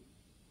so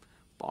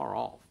far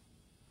off?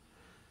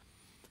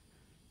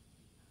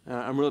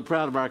 I'm really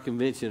proud of our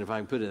convention, if I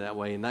can put it that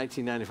way. In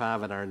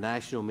 1995, at our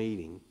national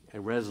meeting, a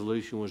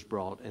resolution was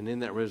brought. And in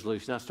that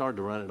resolution, I started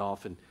to run it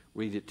off and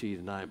read it to you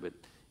tonight, but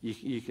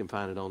you can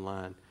find it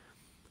online.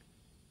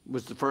 It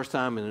was the first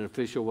time in an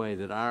official way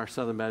that our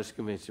Southern Baptist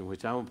Convention,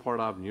 which I'm a part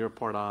of and you're a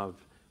part of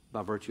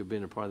by virtue of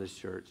being a part of this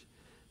church,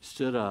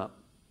 stood up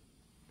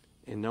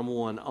and, number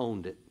one,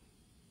 owned it.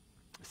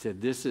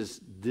 Said,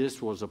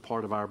 this was a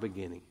part of our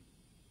beginning.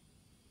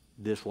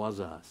 This was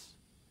us.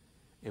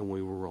 And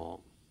we were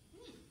wrong.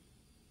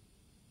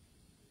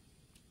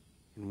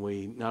 And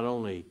we not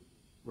only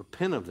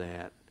repent of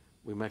that,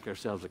 we make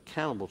ourselves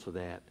accountable to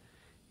that.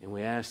 And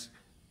we ask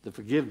the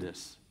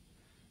forgiveness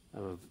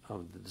of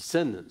the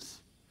descendants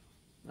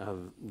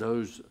of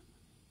those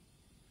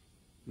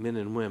men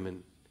and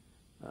women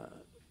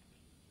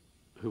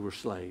who were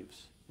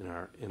slaves in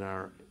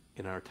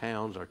our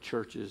towns, our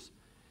churches,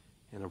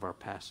 and of our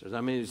pastors. I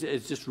mean,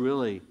 it's just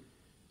really,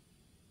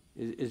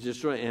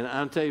 and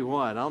I'll tell you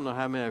what, I don't know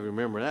how many of you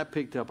remember, that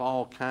picked up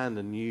all kind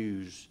of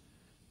news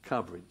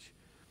coverage.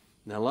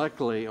 Now,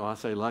 luckily, I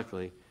say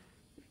luckily,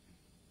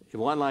 it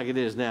wasn't like it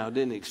is now. It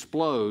didn't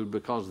explode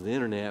because of the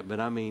internet, but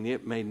I mean,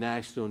 it made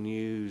national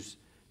news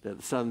that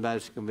the Southern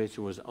Baptist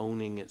Convention was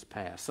owning its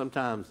past.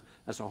 Sometimes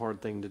that's a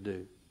hard thing to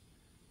do,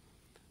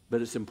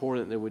 but it's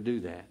important that we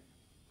do that.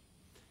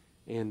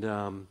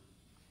 And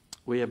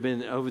we have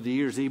been, over the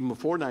years, even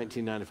before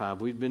 1995,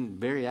 we've been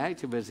very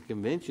active as a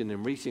convention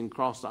in reaching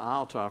across the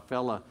aisle to our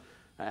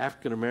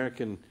African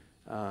American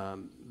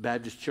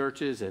Baptist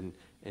churches and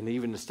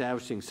even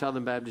establishing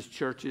Southern Baptist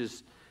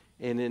churches.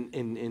 And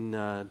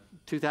in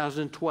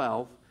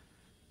 2012,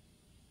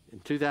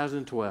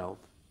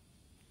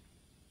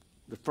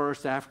 the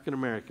first African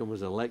American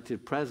was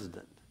elected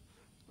president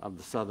of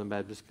the Southern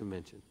Baptist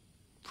Convention,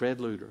 Fred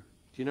Luter.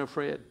 Do you know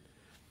Fred?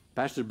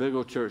 Pastor Big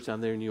Old Church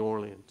down there in New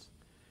Orleans.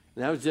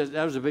 And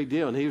that was a big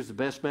deal, and he was the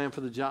best man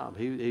for the job.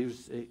 He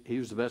was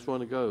the best one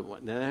to go.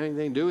 It didn't have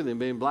anything to do with him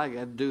being black. It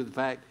had to do with the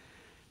fact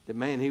that,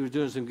 man, he was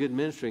doing some good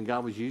ministry, and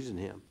God was using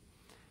him.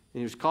 And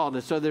he was called.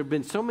 And so there have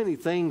been so many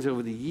things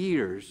over the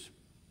years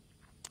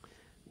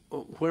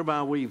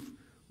whereby we've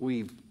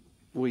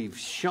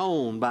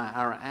shown by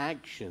our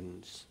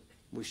actions,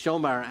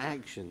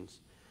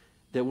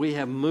 that we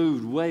have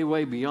moved way,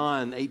 way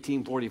beyond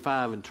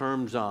 1845 in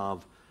terms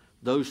of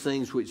those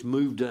things which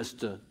moved us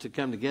to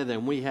come together.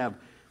 And we have,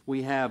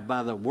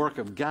 by the work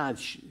of God,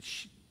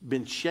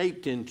 been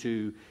shaped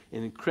into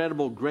an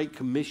incredible Great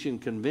Commission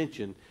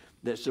convention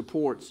that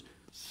supports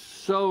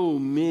so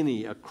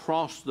many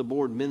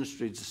across-the-board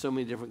ministries to so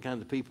many different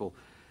kinds of people.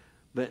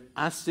 But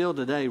I still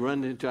today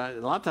run into,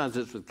 a lot of times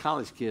it's with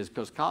college kids,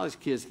 because college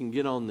kids can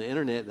get on the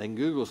internet, they can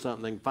Google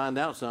something, they can find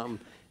out something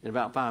in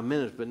about 5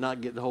 minutes, but not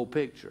get the whole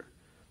picture.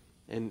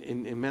 And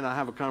man, I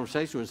have a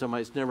conversation with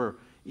somebody that's never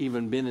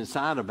even been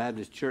inside a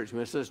Baptist church,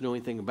 man, doesn't know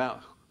anything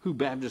about who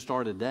Baptists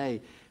are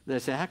today. They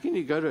say, how can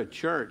you go to a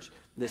church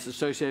that's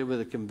associated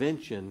with a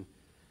convention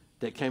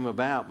that came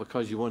about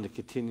because you wanted to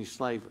continue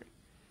slavery?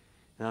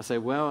 And I say,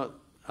 well,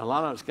 a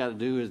lot of it's got to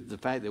do with the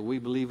fact that we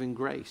believe in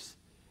grace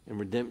and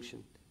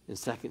redemption and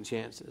second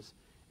chances.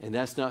 And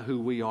that's not who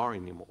we are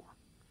anymore.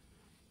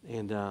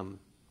 And a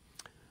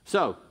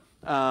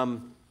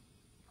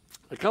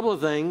couple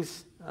of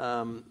things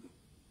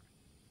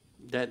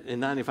that in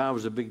 95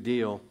 was a big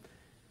deal.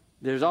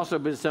 There's also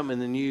been something in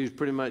the news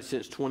pretty much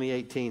since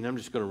 2018. I'm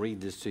just going to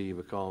read this to you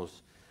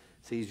because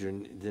it's easier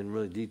than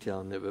really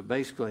detailing it. But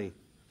basically,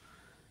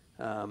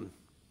 an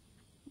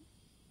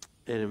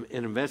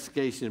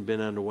investigation had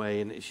been underway,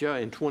 and it showed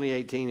in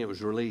 2018 it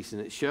was released,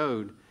 and it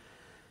showed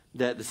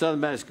that the Southern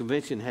Baptist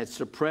Convention had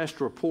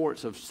suppressed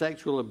reports of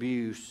sexual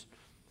abuse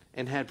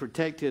and had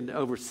protected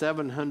over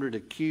 700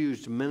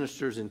 accused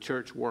ministers and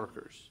church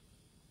workers.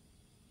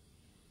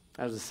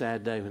 That was a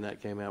sad day when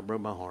that came out.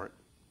 Broke my heart.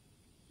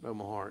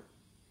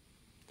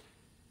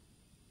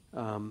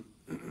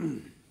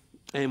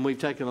 And we've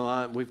taken a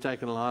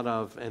lot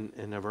of,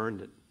 and have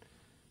earned it.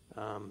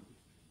 We've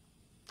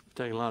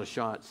taken a lot of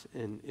shots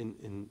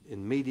in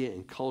media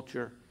and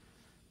culture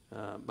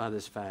by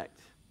this fact.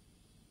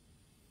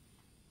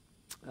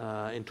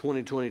 In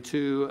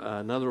 2022,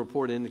 another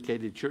report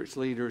indicated church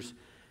leaders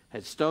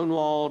had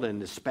stonewalled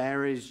and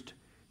disparaged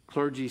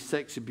clergy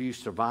sex abuse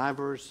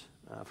survivors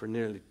for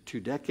nearly 2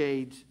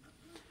 decades.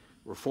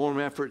 Reform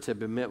efforts have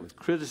been met with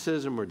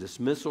criticism or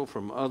dismissal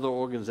from other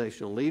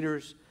organizational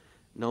leaders.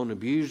 Known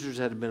abusers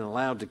had been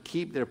allowed to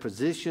keep their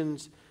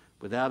positions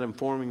without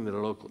informing their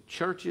local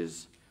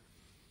churches.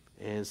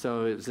 And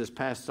so it was this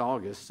past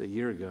August, a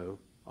year ago,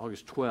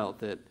 August 12th,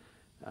 that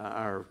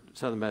our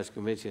Southern Baptist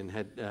Convention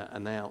had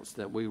announced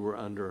that we were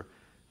under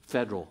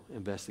federal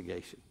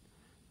investigation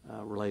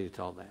related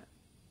to all that.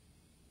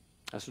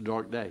 That's a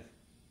dark day.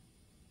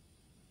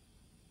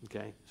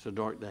 Okay? It's a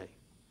dark day.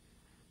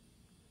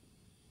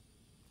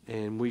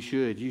 And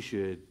you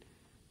should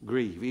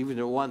grieve. Even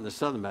though it wasn't the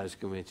Southern Baptist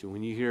Convention,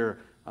 when you hear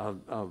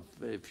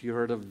if you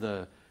heard of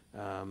the,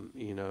 a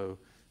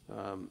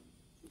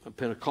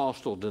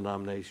Pentecostal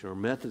denomination or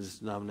Methodist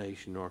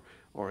denomination or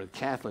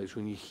Catholics,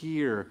 when you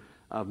hear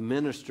of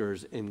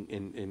ministers and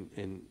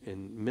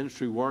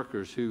ministry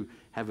workers who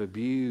have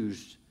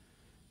abused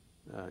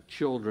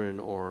children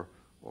or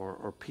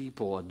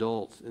people,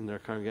 adults in their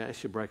congregation, it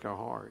should break our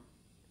heart.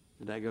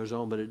 And that goes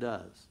on, but it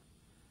does.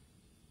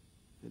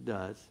 It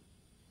does.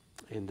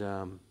 And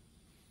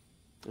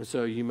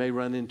so you may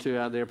run into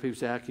out there, people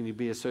say, how can you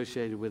be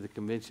associated with a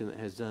convention that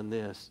has done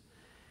this?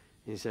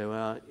 And you say,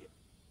 well,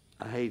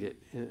 I hate it,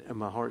 and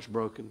my heart's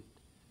broken,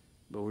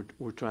 but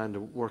we're trying to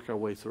work our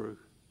way through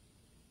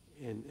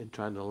and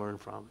trying to learn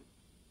from it.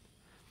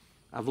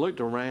 I've looked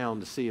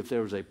around to see if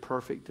there was a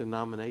perfect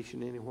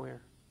denomination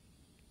anywhere.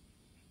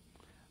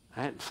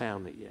 I hadn't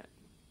found it yet.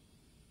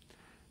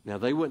 Now,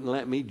 they wouldn't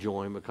let me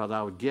join because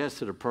I would guess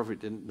that a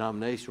perfect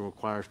denomination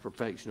requires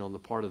perfection on the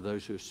part of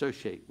those who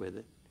associate with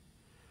it.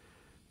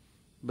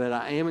 But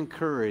I am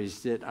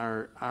encouraged that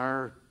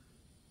our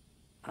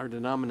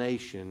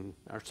denomination,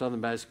 our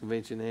Southern Baptist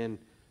Convention and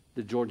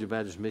the Georgia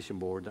Baptist Mission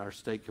Board, our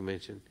state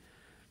convention,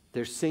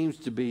 there seems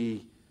to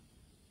be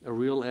a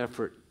real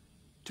effort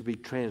to be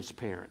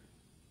transparent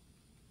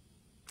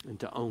and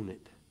to own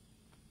it.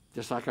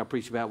 Just like I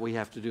preach about we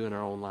have to do in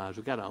our own lives.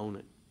 We've got to own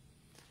it.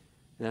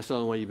 And that's the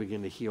only way you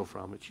begin to heal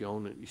from it. You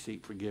own it, you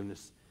seek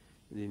forgiveness,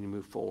 and then you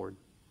move forward.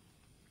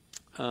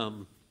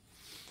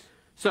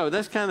 So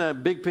that's kind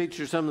of big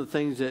picture, some of the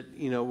things that,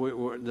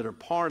 that are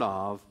part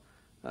of,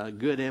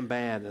 good and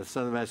bad, of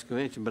Southern Baptist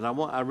Convention. But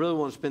I really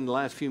want to spend the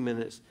last few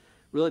minutes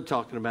really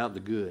talking about the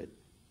good,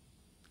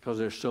 because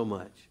there's so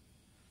much.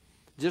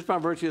 just by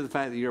virtue of the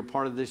fact that you're a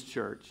part of this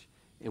church,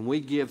 and we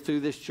give through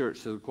this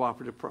church to the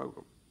cooperative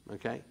program,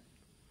 okay?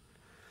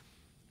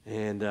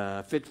 And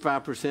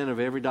 55% of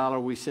every dollar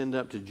we send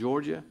up to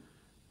Georgia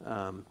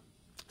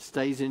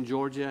stays in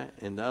Georgia,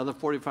 and the other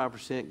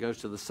 45% goes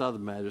to the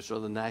Southern Baptist or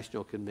the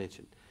National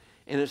Convention.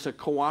 And it's a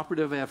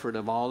cooperative effort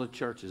of all the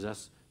churches.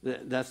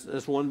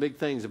 That's one of the big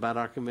things about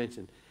our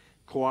convention.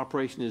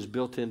 Cooperation is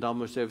built into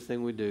almost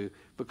everything we do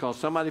because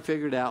somebody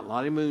figured out,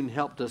 Lottie Moon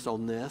helped us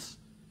on this.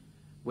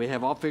 We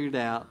have all figured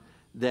out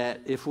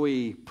that if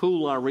we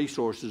pool our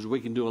resources,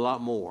 we can do a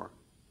lot more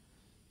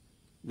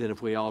than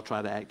if we all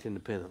try to act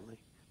independently.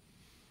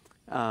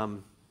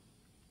 Now,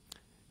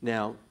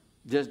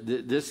 just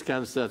this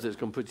kind of stuff that's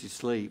going to put you to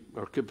sleep,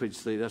 or could put you to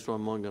sleep, that's why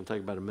I'm only going to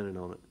take about a minute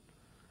on it.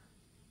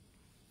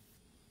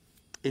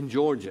 In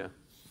Georgia,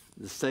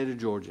 the state of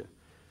Georgia,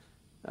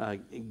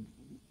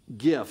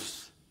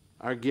 gifts,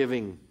 our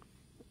giving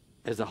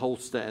as a whole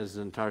state, as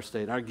an entire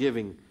state, our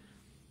giving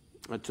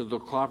to the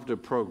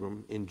cooperative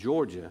program in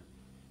Georgia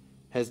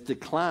has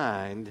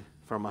declined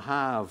from a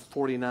high of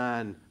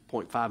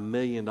 $49.5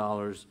 million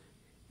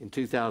in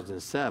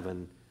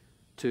 2007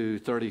 to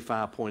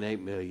 $35.8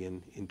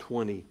 million in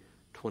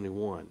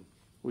 2021,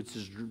 which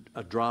is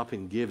a drop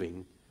in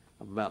giving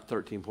of about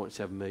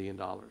 $13.7 million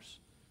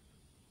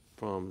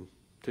from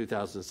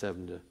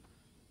 2007 to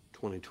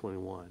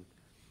 2021.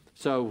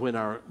 So when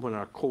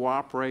our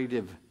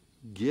cooperative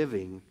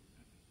giving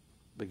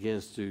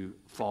begins to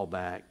fall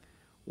back,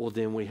 well,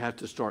 then we have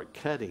to start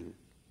cutting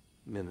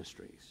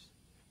ministries.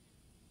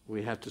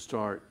 We have to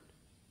start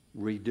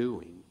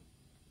redoing,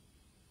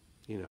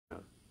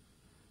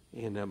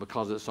 and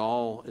because it's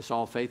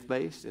all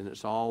faith-based and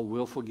it's all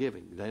willful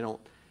giving. They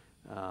don't,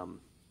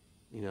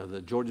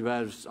 the Georgia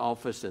Baptist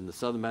office and the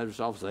Southern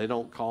Baptist office, they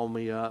don't call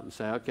me up and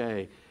say,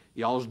 okay,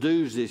 y'all's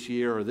dues this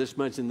year are this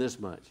much and this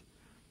much.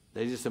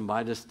 They just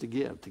invite us to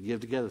give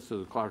together through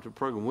the cooperative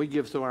program. We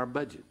give through our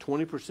budget.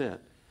 20%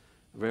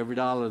 of every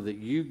dollar that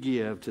you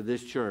give to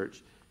this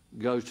church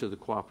goes to the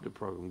cooperative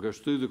program, goes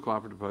through the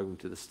cooperative program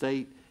to the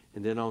state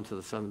and then on to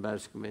the Southern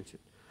Baptist Convention.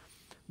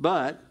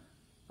 But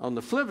on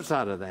the flip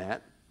side of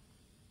that,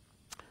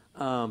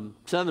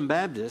 Southern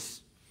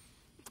Baptist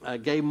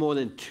gave more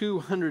than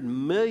 $200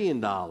 million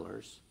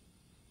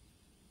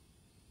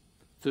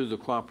through the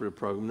cooperative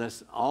program.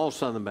 That's all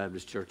Southern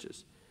Baptist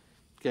churches.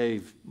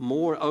 Gave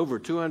over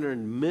 $200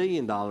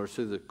 million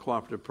through the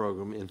cooperative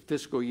program in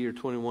fiscal year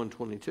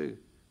 21-22.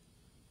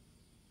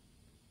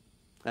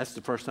 That's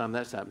the first time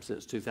that's happened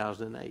since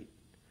 2008.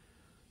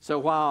 So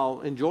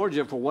while in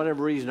Georgia, for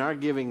whatever reason, our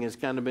giving has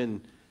kind of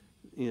been,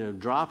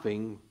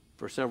 dropping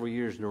for several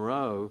years in a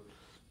row,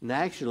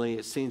 nationally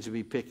it seems to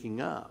be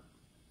picking up.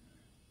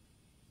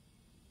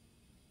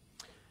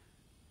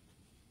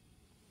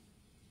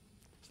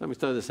 So let me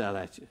throw this out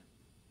at you.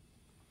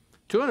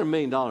 $200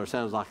 million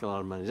sounds like a lot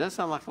of money. Does that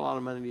sound like a lot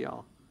of money to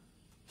y'all?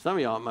 Some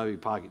of y'all, it might be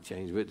pocket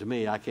change, but to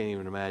me, I can't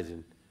even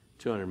imagine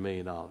 $200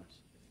 million. And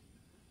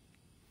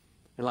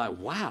like,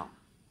 wow,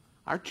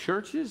 our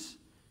churches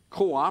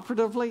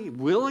cooperatively,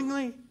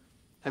 willingly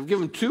have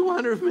given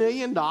 $200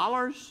 million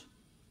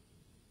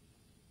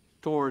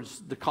towards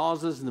the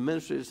causes and the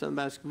ministry of the Southern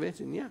Baptist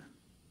Convention. Yeah.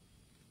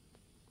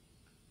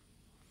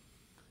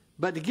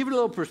 But to give it a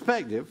little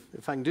perspective,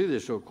 if I can do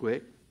this real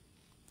quick,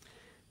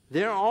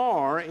 there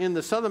are, in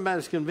the Southern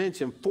Baptist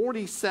Convention,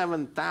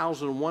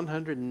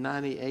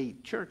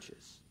 47,198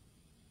 churches.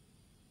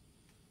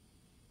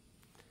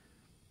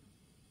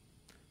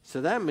 So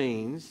that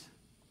means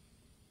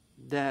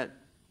that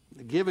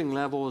the giving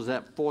level is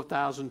at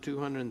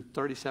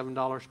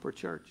 $4,237 per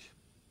church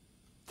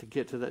to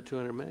get to that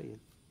 $200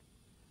 million.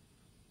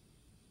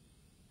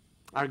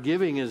 Our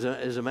giving is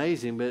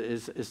amazing, but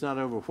it's not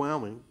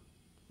overwhelming.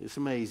 It's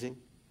amazing.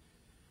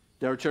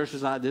 There are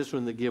churches like this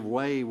one that give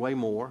way, way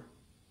more.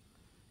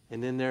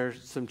 And then there are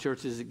some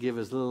churches that give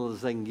as little as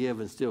they can give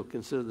and still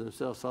consider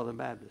themselves Southern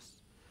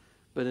Baptists.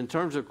 But in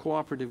terms of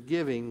cooperative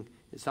giving,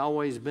 it's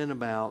always been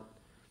about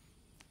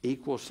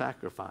equal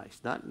sacrifice.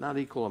 Not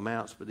equal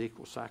amounts, but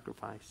equal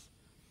sacrifice.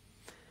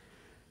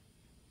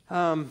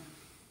 So,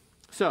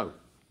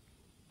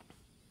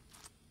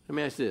 let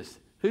me ask this.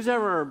 Who's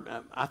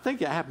ever, I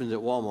think it happens at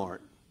Walmart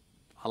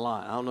a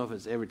lot. I don't know if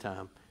it's every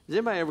time. Does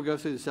anybody ever go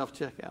through the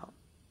self-checkout?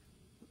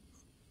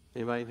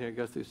 Anybody in here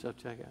go through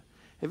self-checkout?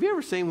 Have you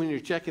ever seen when you're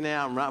checking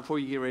out and right before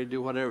you get ready to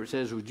do whatever, it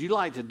says, would you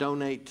like to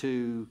donate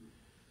to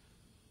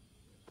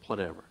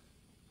whatever?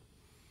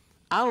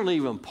 I don't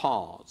even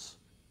pause.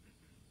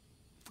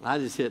 I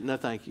just hit no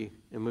thank you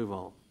and move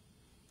on.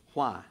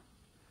 Why?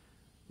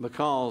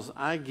 Because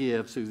I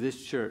give through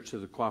this church, through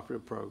the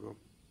cooperative program.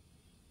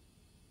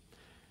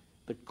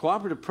 The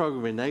cooperative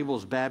program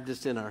enables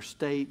Baptists in our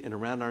state and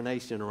around our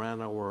nation and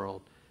around our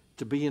world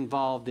to be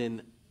involved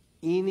in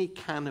any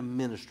kind of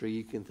ministry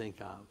you can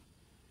think of.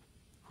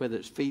 Whether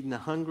it's feeding the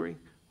hungry,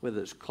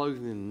 whether it's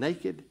clothing the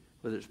naked,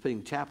 whether it's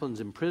putting chaplains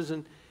in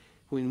prison.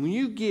 When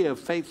you give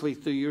faithfully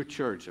through your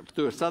church,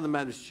 through a Southern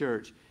Baptist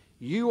church,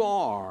 you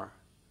are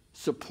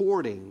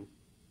supporting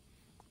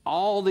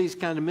all these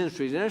kind of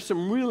ministries. And there's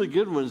some really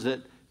good ones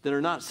that that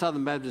are not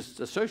Southern Baptist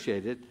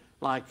associated,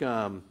 like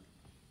Habitat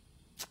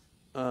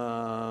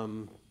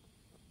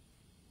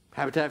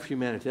for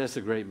Humanity. That's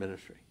a great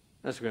ministry.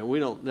 That's great.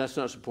 That's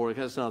not supported.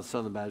 That's not a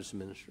Southern Baptist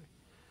ministry.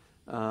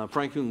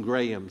 Franklin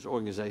Graham's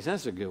organization.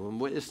 That's a good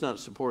one. It's not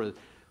supported.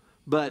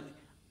 But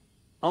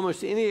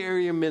almost any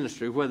area of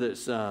ministry, whether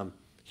it's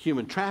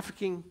human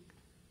trafficking,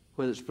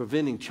 whether it's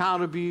preventing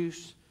child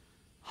abuse,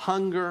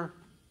 hunger,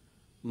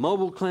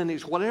 mobile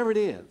clinics, whatever it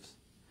is,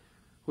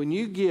 when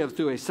you give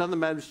through a Southern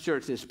Baptist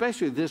church, and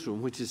especially this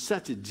one, which is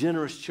such a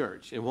generous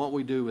church in what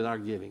we do with our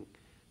giving,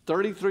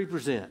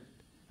 33%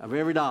 of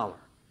every dollar.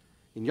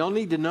 And y'all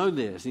need to know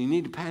this, and you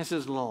need to pass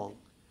this along.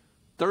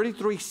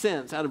 33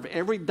 cents out of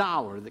every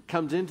dollar that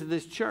comes into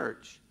this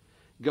church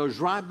goes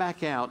right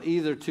back out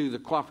either to the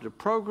cooperative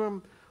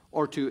program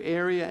or to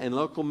area and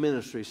local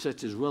ministries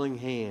such as Willing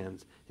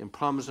Hands and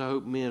Promise of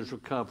Hope Men's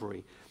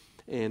Recovery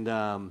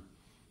and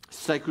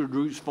Sacred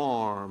Roots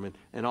Farm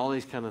and all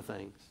these kind of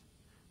things.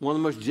 One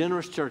of the most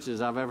generous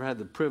churches I've ever had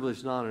the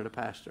privilege and honor to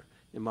pastor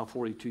in my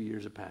 42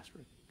 years of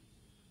pastoring.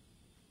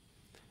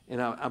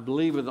 And I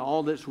believe with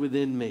all that's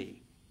within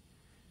me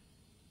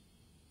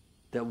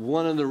that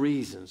one of the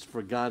reasons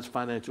for God's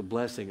financial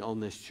blessing on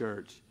this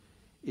church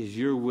is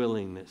your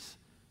willingness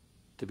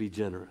to be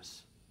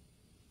generous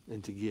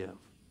and to give.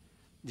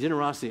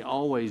 Generosity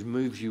always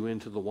moves you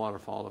into the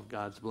waterfall of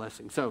God's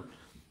blessing. So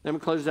let me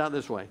close it out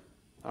this way.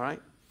 All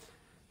right?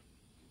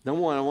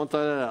 Number one, I want to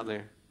throw that out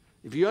there.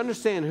 If you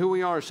understand who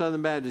we are as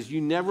Southern Baptists,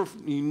 you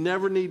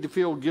never need to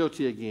feel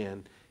guilty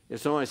again if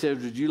somebody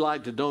says, would you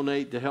like to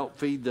donate to help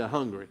feed the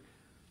hungry?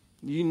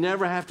 You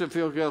never have to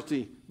feel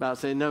guilty about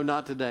saying, no,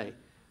 not today.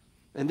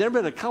 And there have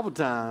been a couple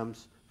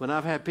times when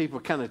I've had people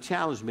kind of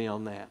challenge me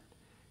on that.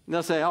 And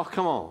they'll say, oh,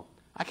 come on.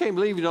 I can't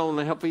believe you don't want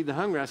to help feed the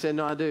hungry. I said,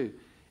 no, I do.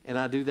 And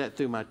I do that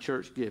through my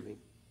church giving.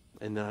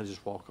 And then I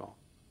just walk off.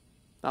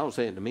 I don't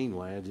say it in a mean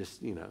way. I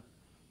just,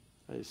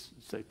 I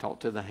just say,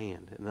 talk to the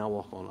hand. And I'll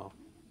walk on off.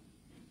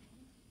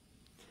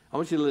 I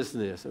want you to listen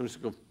to this. I'm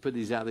just going to put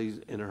these out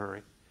in a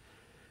hurry.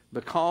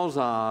 Because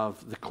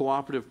of the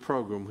cooperative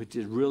program, which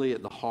is really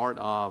at the heart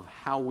of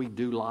how we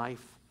do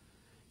life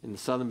in the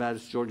Southern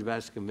Baptist, Georgia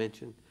Baptist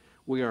Convention,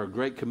 we are a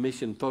great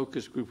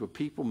commission-focused group of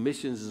people.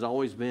 Missions has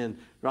always been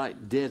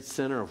right dead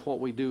center of what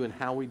we do and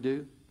how we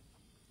do,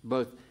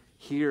 both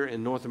here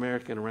in North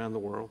America and around the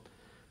world.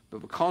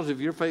 But because of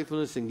your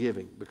faithfulness in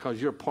giving,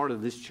 because you're a part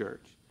of this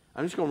church,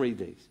 I'm just going to read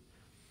these.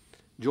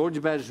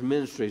 Georgia Baptist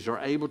Ministries are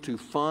able to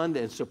fund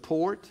and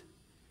support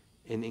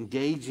and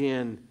engage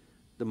in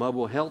the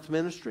mobile health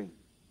ministry,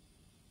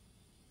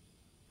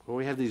 where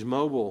we have these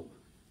mobile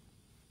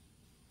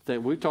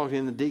things. We're talking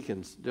in the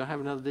deacons. Do I have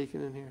another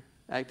deacon in here?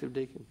 Active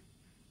deacon?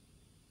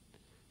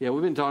 Yeah,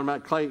 we've been talking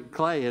about,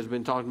 Clay has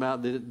been talking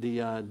about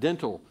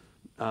the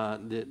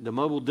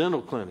mobile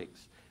dental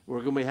clinics. We're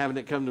going to be having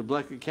it come to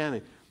Bleckley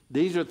County.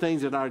 These are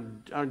things that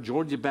our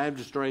Georgia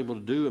Baptists are able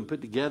to do and put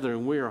together,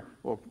 and we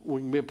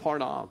can be a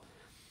part of.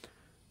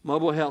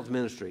 Mobile health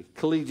ministry,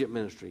 collegiate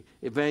ministry,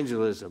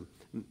 evangelism,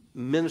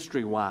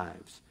 ministry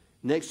wives,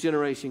 next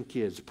generation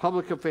kids,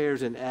 public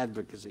affairs and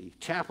advocacy,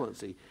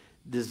 chaplaincy,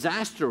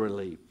 disaster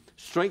relief,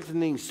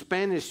 strengthening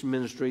Spanish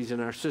ministries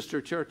in our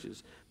sister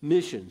churches,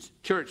 missions,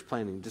 church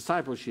planning,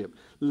 discipleship,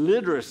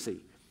 literacy,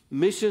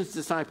 missions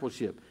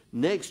discipleship,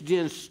 next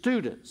gen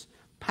students,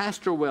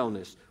 pastor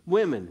wellness,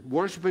 women,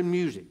 worship and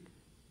music.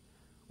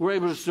 We're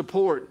able to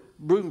support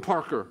Bruton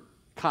Parker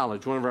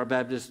College, one of our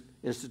Baptist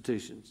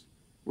institutions.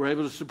 We're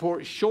able to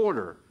support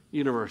Shorter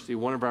University,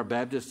 one of our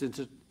Baptist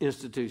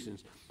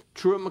institutions.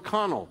 Truett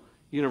McConnell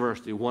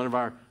University, one of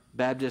our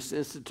Baptist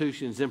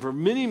institutions. And for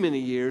many, many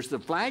years, the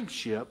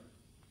flagship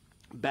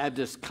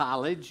Baptist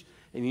College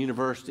and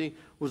University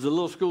was a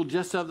little school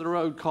just up the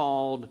road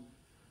called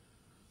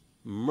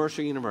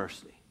Mercer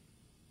University.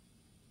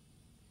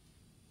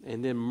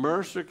 And then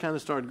Mercer kind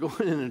of started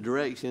going in a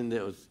direction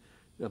that was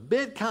a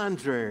bit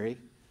contrary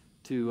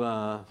to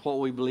what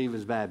we believe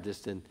as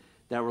Baptists, and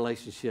that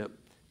relationship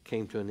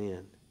came to an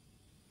end.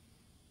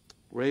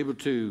 We're able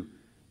to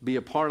be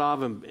a part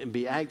of and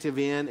be active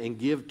in and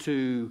give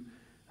to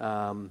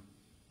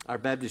our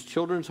Baptist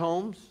children's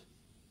homes.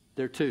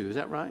 There are two, is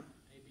that right?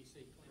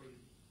 ABC Clinic.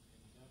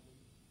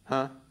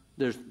 Huh?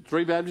 There's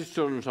 3 Baptist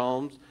children's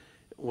homes.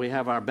 We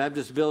have our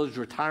Baptist Village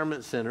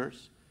retirement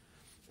centers.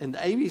 And the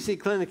ABC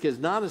Clinic is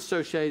not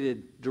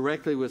associated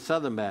directly with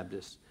Southern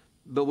Baptists,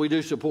 but we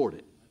do support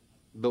it.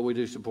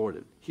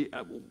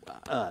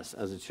 Us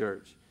as a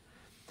church.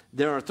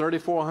 There are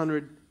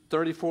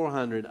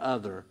 3,400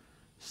 other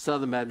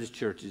Southern Baptist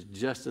churches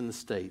just in the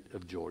state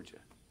of Georgia.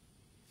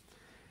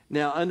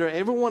 Now, under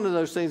every one of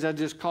those things I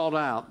just called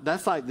out,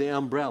 that's like the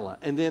umbrella.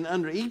 And then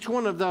under each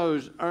one of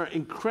those are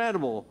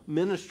incredible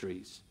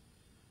ministries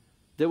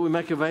that we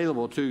make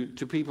available to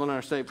people in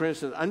our state. For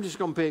instance, I'm just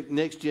going to pick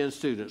next-gen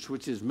students,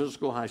 which is middle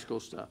school, high school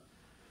stuff.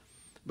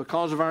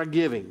 Because of our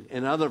giving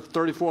and other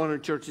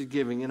 3,400 churches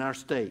giving in our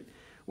state,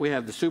 we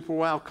have the Super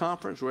Wow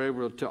Conference. We're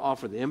able to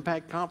offer the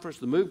Impact Conference,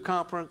 the Move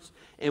Conference,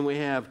 and we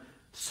have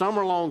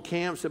summer-long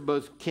camps at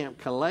both Camp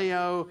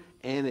Kaleo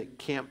and at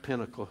Camp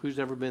Pinnacle. Who's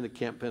ever been to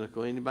Camp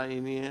Pinnacle? Anybody?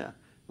 Yeah,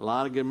 a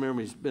lot of good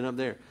memories been up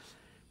there.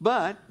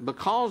 But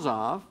because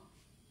of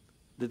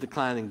the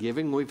decline in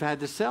giving, we've had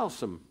to sell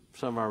some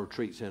of our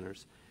retreat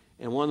centers.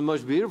 And one of the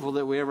most beautiful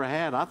that we ever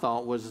had, I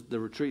thought, was the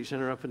retreat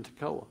center up in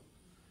Toccoa.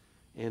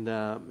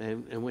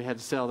 And we had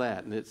to sell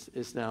that, and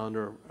it's now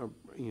under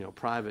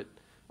private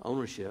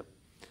ownership.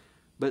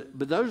 But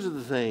those are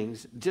the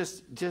things,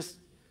 just a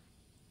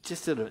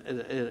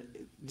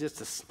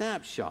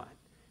snapshot.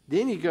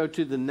 Then you go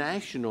to the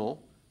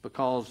national,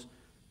 because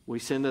we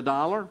send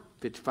 $1,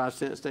 55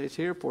 cents stays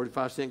here,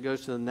 45 cents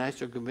goes to the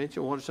national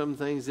convention. What are some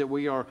things that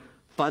we are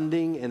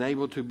funding and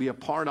able to be a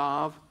part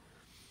of?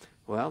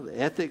 Well, the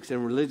Ethics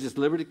and Religious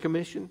Liberty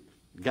Commission,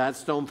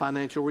 Guidestone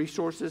Financial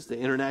Resources, the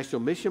International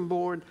Mission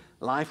Board,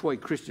 Lifeway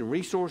Christian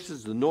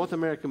Resources, the North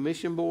American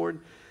Mission Board,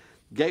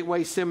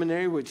 Gateway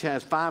Seminary, which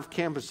has 5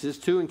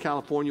 campuses, 2 in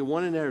California,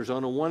 1 in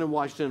Arizona, 1 in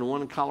Washington, and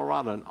 1 in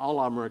Colorado, and all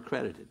of them are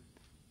accredited.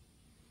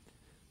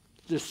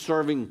 Just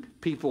serving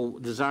people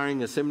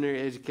desiring a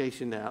seminary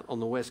education out on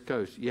the West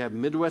Coast. You have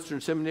Midwestern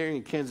Seminary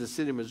in Kansas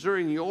City,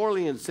 Missouri, New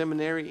Orleans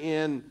Seminary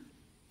in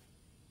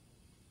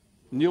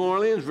New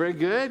Orleans, very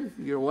good,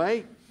 you're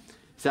awake.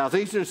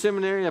 Southeastern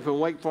Seminary up in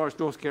Wake Forest,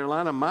 North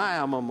Carolina, my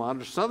alma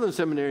mater. Southern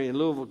Seminary in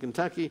Louisville,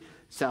 Kentucky.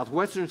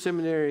 Southwestern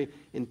Seminary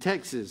in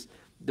Texas.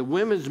 The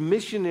Women's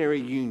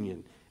Missionary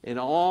Union and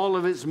all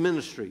of its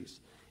ministries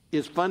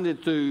is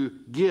funded through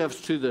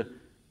gifts to the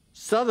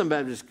Southern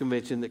Baptist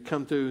Convention that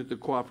come through the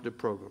cooperative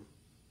program.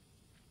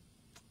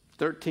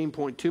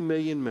 13.2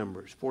 million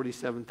members,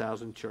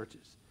 47,000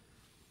 churches.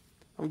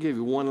 I'm going to give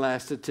you one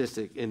last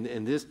statistic,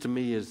 and this to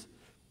me is,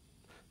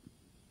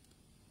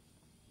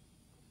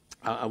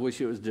 I wish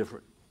it was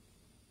different.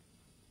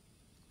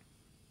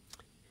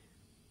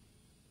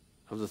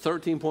 Of the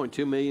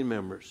 13.2 million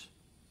members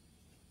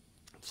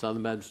of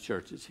Southern Baptist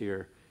churches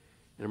here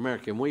in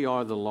America, and we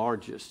are the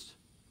largest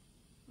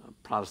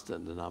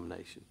Protestant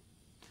denomination.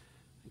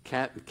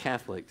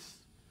 Catholics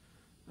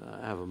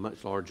have a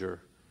much larger,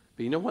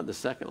 but you know what the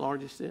second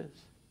largest is?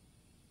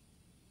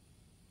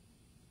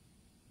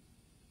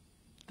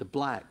 The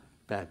Black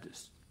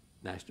Baptist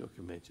National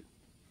Convention.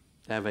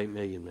 They have 8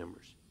 million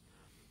members.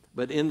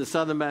 But in the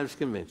Southern Baptist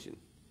Convention,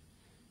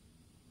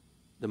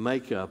 the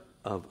makeup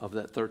of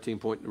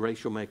that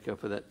racial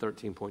makeup of that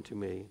 13.2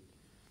 million,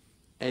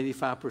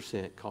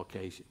 85%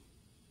 Caucasian,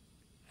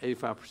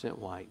 85%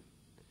 white,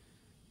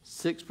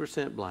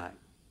 6% black,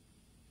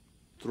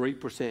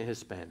 3%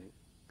 Hispanic,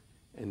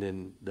 and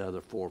then the other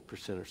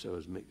 4% or so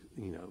is mixed,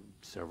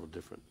 several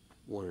different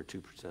 1 or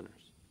 2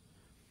 percenters.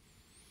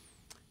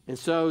 And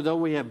so, though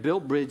we have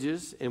built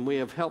bridges and we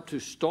have helped to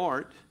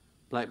start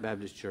Black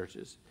Baptist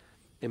churches,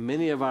 and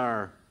many of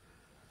our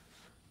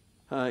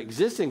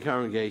existing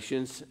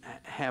congregations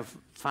have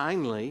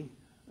finally,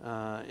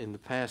 in the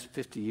past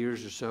 50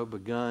 years or so,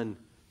 begun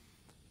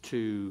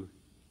to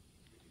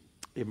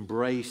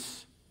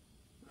embrace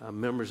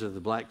members of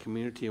the black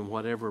community in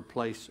whatever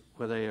place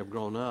where they have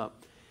grown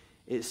up,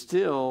 it's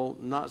still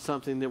not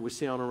something that we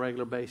see on a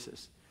regular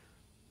basis.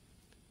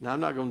 Now, I'm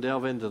not going to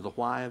delve into the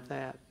why of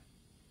that.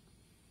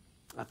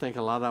 I think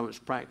a lot of it's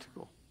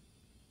practical.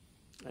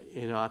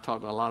 I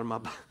talk to a lot of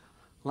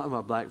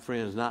my black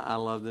friends, and I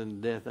love them to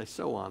death. They're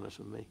so honest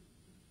with me.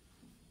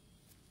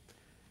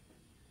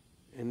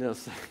 And they'll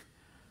say,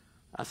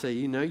 I say,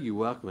 you're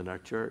welcome in our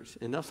church.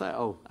 And they'll say,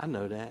 oh, I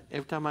know that.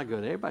 Every time I go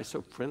there, everybody's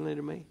so friendly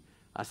to me.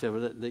 I said,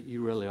 well, that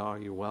you really are.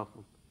 You're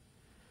welcome.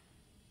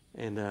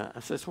 And I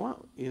said,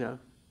 well, and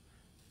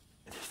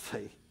they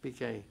say,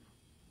 BK,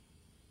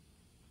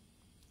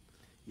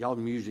 y'all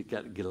music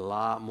got to get a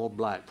lot more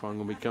black before I'm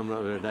going to be coming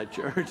over to that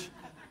church.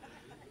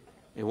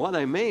 And what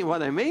they mean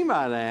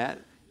by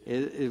that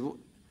is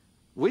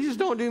we just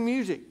don't do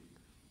music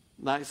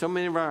like so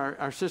many of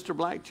our sister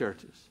black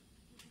churches.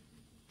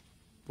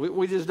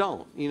 We just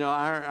don't.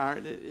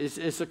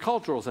 It's a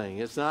cultural thing.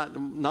 It's not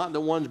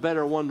that one's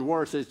better or one's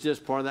worse. It's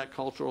just part of that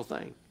cultural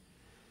thing.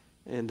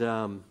 And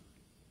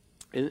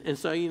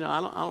so, I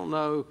don't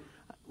know.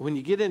 When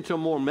you get into a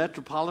more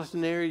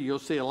metropolitan area, you'll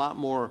see a lot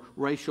more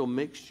racial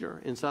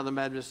mixture in Southern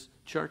Baptist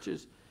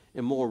churches.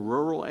 In more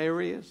rural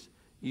areas,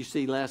 you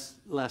see less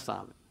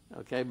of it.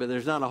 Okay, but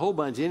there's not a whole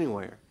bunch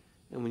anywhere.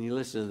 And when you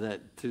listen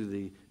to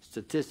the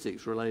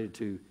statistics related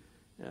to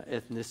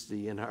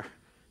ethnicity in our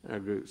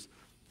groups.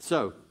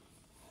 So,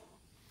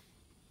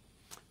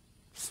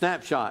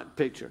 snapshot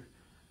picture.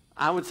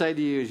 I would say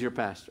to you as your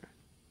pastor,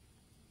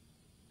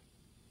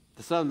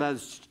 the Southern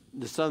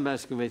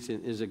Baptist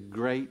Convention is a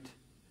great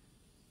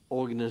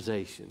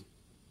organization,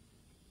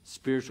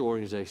 spiritual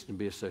organization to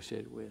be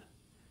associated with,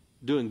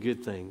 doing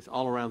good things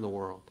all around the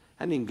world.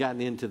 I hadn't even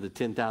gotten into the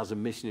 10,000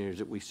 missionaries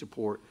that we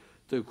support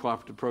through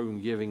cooperative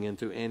program giving and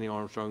through Annie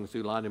Armstrong and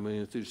through Lottie Moon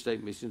and through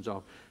state missions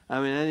office. I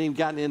hadn't even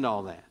gotten into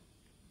all that.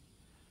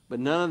 But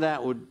none of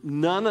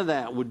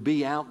that would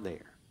be out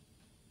there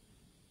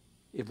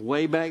if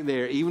way back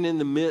there, even in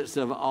the midst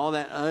of all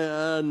that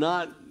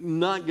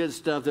not good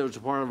stuff that was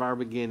a part of our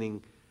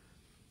beginning,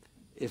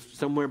 if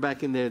somewhere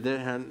back in there there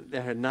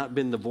had not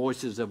been the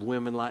voices of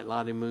women like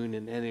Lottie Moon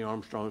and Annie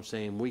Armstrong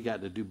saying, we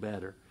got to do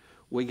better.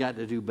 We got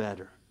to do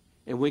better.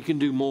 And we can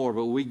do more,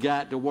 but we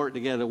got to work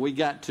together. We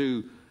got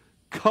to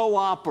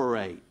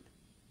cooperate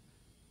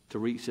to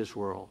reach this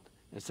world.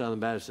 And Southern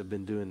Baptists have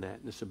been doing that.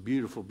 And it's a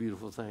beautiful,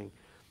 beautiful thing.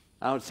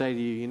 I would say to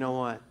you, you know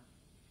what?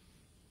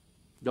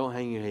 Don't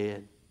hang your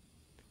head.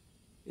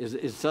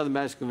 Is Southern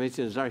Baptist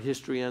Convention, is our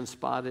history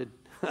unspotted?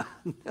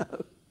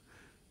 No.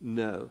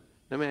 No.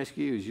 Let me ask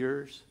you, is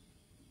yours?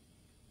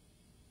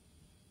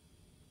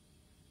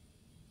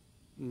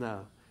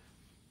 No.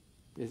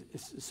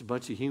 It's a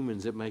bunch of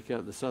humans that make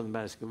up the Southern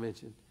Baptist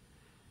Convention.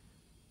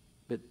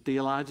 But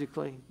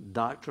theologically,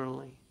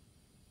 doctrinally,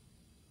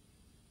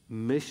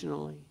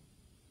 missionally,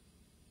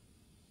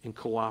 and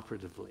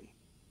cooperatively,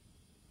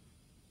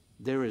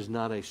 there is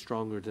not a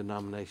stronger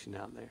denomination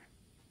out there.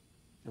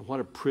 And what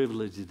a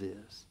privilege it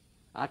is.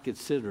 I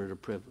consider it a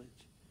privilege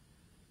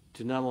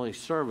to not only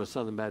serve a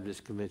Southern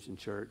Baptist Convention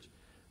church,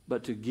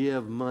 but to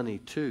give money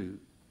to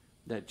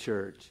that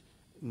church,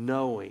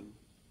 knowing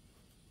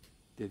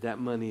that that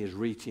money is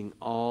reaching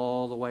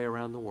all the way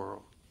around the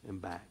world and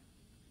back.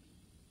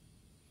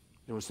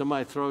 And when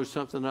somebody throws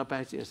something up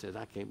at you and says,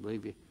 I can't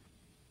believe you,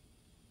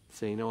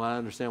 say, you know, I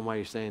understand why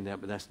you're saying that,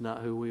 but that's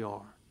not who we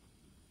are.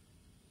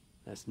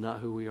 That's not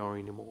who we are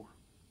anymore.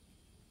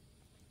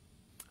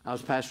 I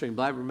was pastoring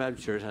Blackburn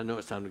Baptist Church. I know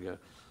it's time to go.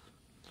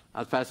 I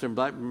was pastoring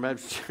Blackburn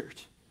Baptist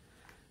Church.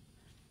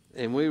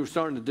 And we were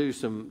starting to do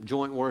some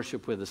joint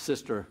worship with a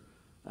sister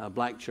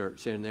black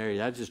church here in the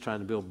area. I was just trying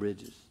to build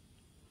bridges.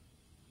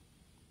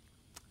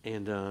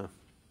 And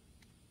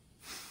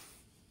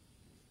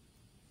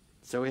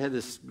so we had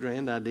this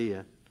grand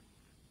idea.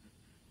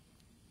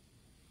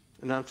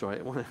 And I'm sorry,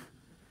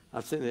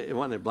 I've seen it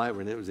wasn't at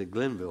Blackburn, it was at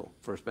Glenville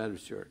First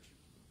Baptist Church.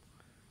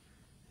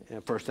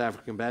 First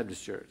African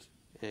Baptist Church.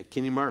 And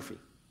Kenny Murphy.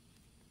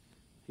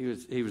 He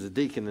was a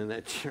deacon in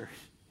that church.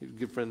 He was a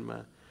good friend of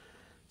mine.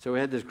 So we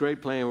had this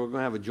great plan. We're going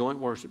to have a joint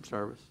worship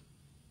service.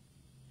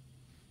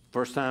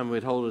 First time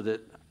we'd hold it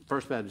at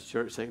First Baptist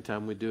Church. Second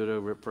time we'd do it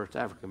over at First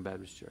African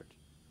Baptist Church.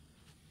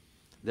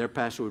 Their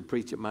pastor would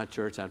preach at my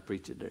church. I'd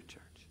preach at their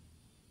church.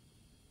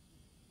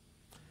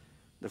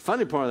 The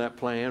funny part of that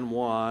plan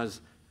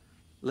was,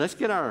 let's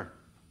get our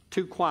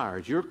two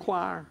choirs, your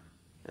choir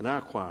and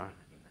our choir,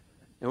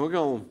 and we're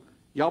going,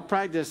 y'all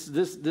practice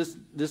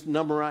this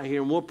number right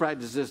here, and we'll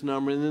practice this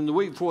number, and then the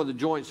week before the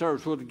joint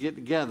service, we'll get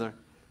together,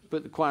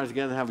 put the choirs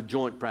together, and have a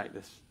joint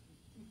practice.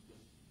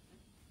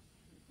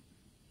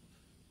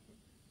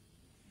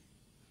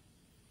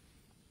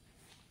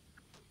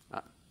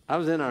 I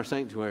was in our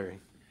sanctuary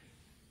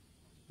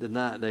the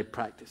night they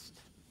practiced.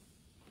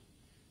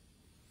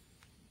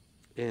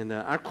 And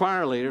our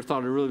choir leader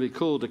thought it would really be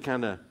cool to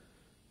kind of,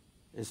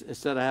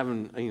 instead of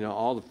having,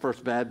 all the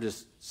First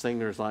Baptist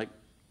singers like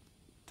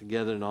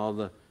together and all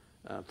the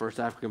First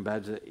African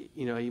Baptist,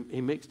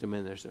 he mixed them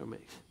in there, so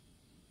mixed.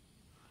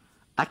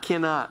 I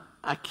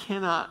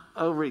cannot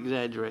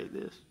over-exaggerate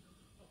this.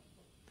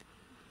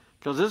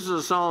 Because this is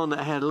a song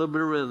that had a little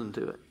bit of rhythm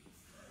to it.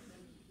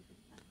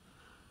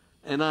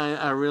 And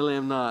I really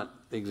am not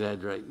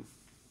exaggerating.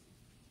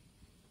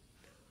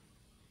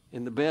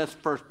 In the best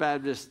First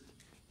Baptist,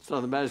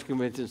 Southern Baptist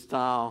Convention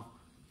style,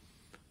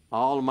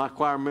 all of my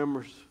choir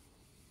members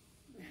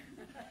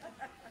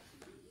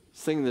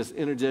sing this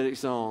energetic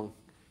song.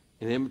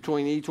 And in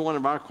between each one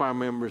of our choir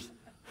members,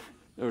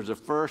 there was a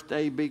first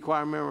A-B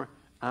choir member.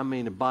 I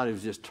mean, the body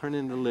was just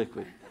turning to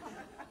liquid.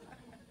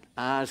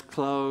 Eyes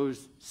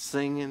closed,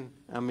 singing.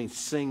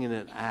 Singing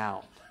it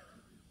out.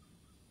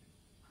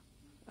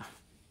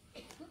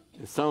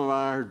 And some of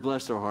ours,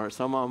 bless their hearts,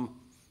 some of them,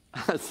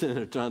 I was sitting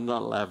there trying not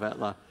to laugh out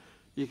loud.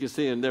 You could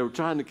see them. They were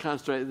trying to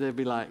concentrate. They'd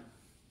be like,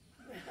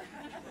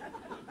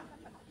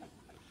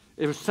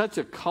 it was such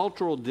a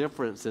cultural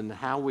difference in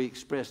how we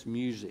express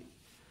music.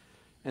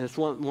 And it's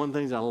one of the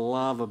things I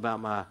love about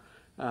my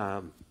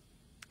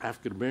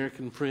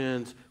African-American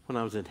friends. When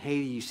I was in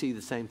Haiti, you see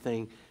the same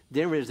thing.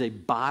 There is a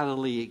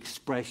bodily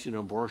expression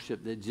of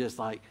worship that just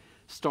like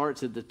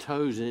starts at the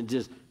toes and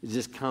it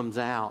just comes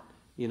out.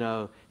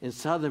 In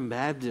Southern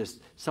Baptist,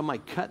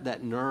 somebody cut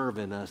that nerve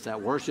in us, that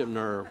worship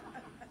nerve,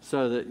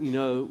 so that,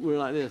 we're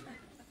like this.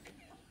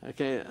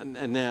 Okay,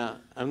 and now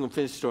I'm going to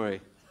finish the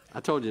story. I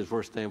told you it's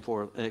worth staying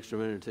for an extra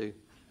minute or two.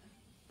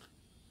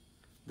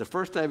 The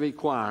First AV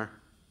choir,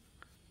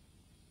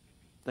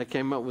 they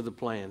came up with a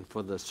plan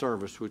for the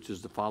service, which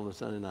is the following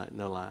Sunday night,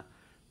 no lie.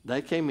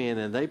 They came in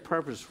and they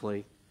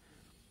purposefully,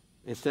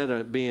 instead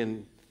of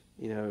being,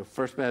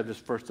 First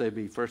Baptist, First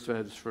AB, First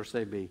Baptist, First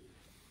AB,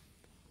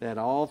 they had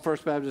all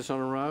First Baptists on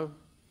a row,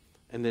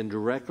 and then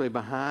directly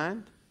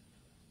behind,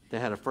 they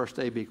had a First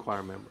AB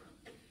choir member.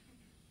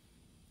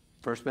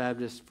 First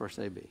Baptist, First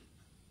AB.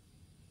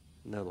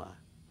 No lie.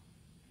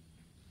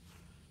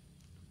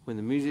 When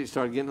the music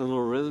started getting a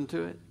little rhythm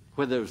to it,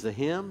 whether it was the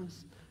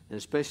hymns, and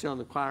especially on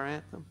the choir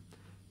anthem,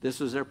 this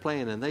was their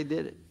plan, and they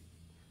did it.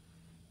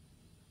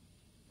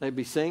 They'd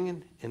be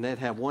singing, and they'd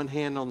have one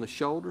hand on the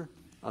shoulder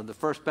of the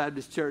First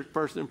Baptist Church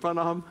person in front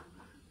of them,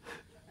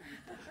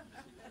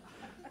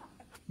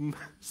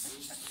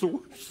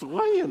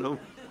 swaying them.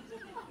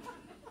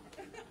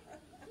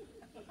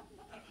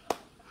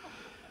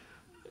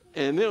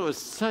 And it was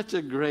such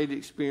a great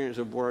experience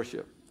of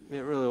worship. It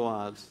really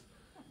was.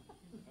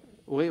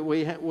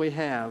 We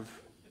have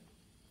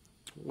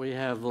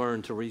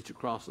learned to reach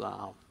across the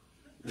aisle.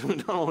 We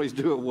don't always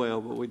do it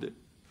well, but we do.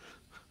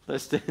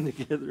 Let's stand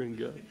together and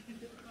go.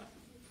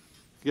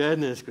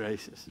 Goodness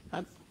gracious.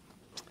 That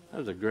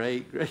was a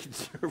great, great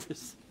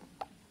service.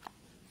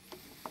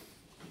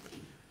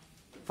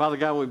 Father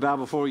God, we bow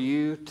before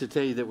you to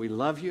tell you that we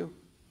love you.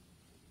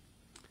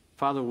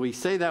 Father, we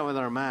say that with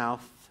our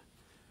mouth.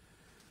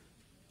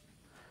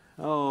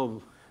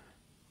 Oh,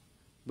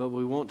 but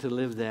we want to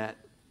live that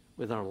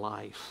with our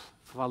life.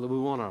 Father, we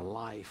want our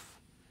life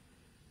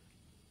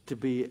to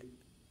be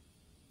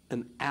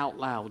an out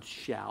loud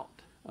shout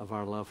of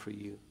our love for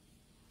you.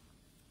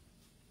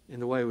 In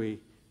the way we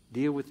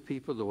deal with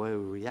people, the way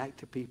we react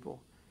to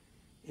people,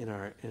 in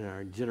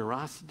our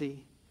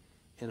generosity,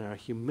 in our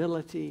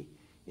humility,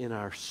 in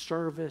our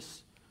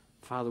service.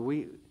 Father,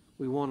 we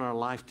want our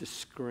life to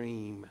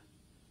scream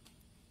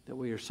that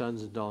we are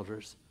sons and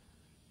daughters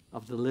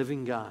of the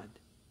living God,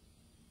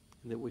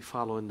 and that we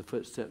follow in the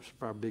footsteps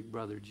of our big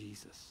brother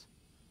Jesus.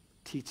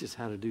 Teach us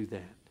how to do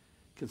that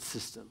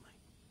consistently.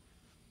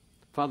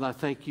 Father, I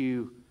thank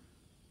you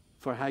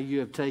for how you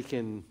have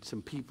taken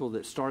some people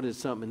that started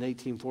something in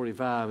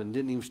 1845 and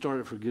didn't even start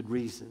it for good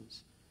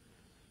reasons.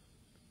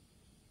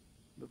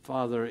 But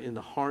Father, in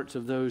the hearts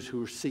of those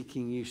who are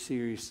seeking you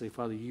seriously,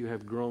 Father, you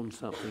have grown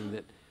something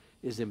that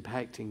is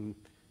impacting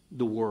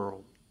the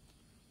world.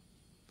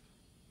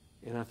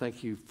 And I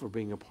thank you for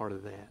being a part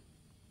of that.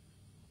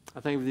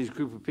 I thank you for these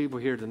group of people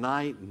here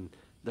tonight, and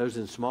those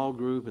in small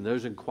group, and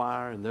those in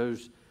choir, and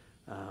those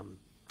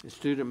in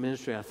student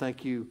ministry. I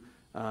thank you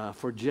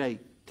for Jake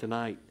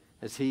tonight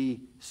as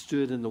he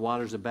stood in the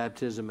waters of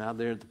baptism out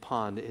there at the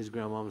pond at his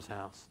grandmama's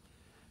house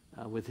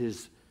with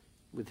his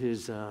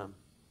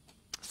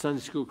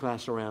Sunday school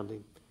class around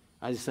him.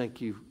 I just thank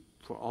you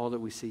for all that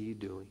we see you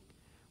doing.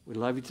 We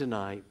love you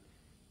tonight.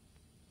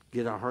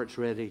 Get our hearts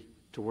ready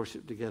to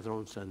worship together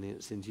on Sunday.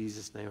 It's in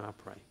Jesus' name I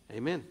pray.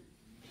 Amen.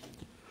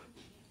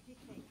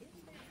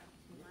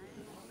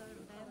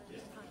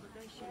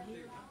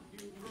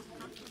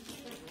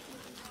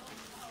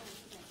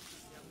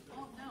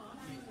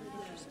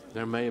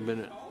 There may have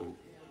been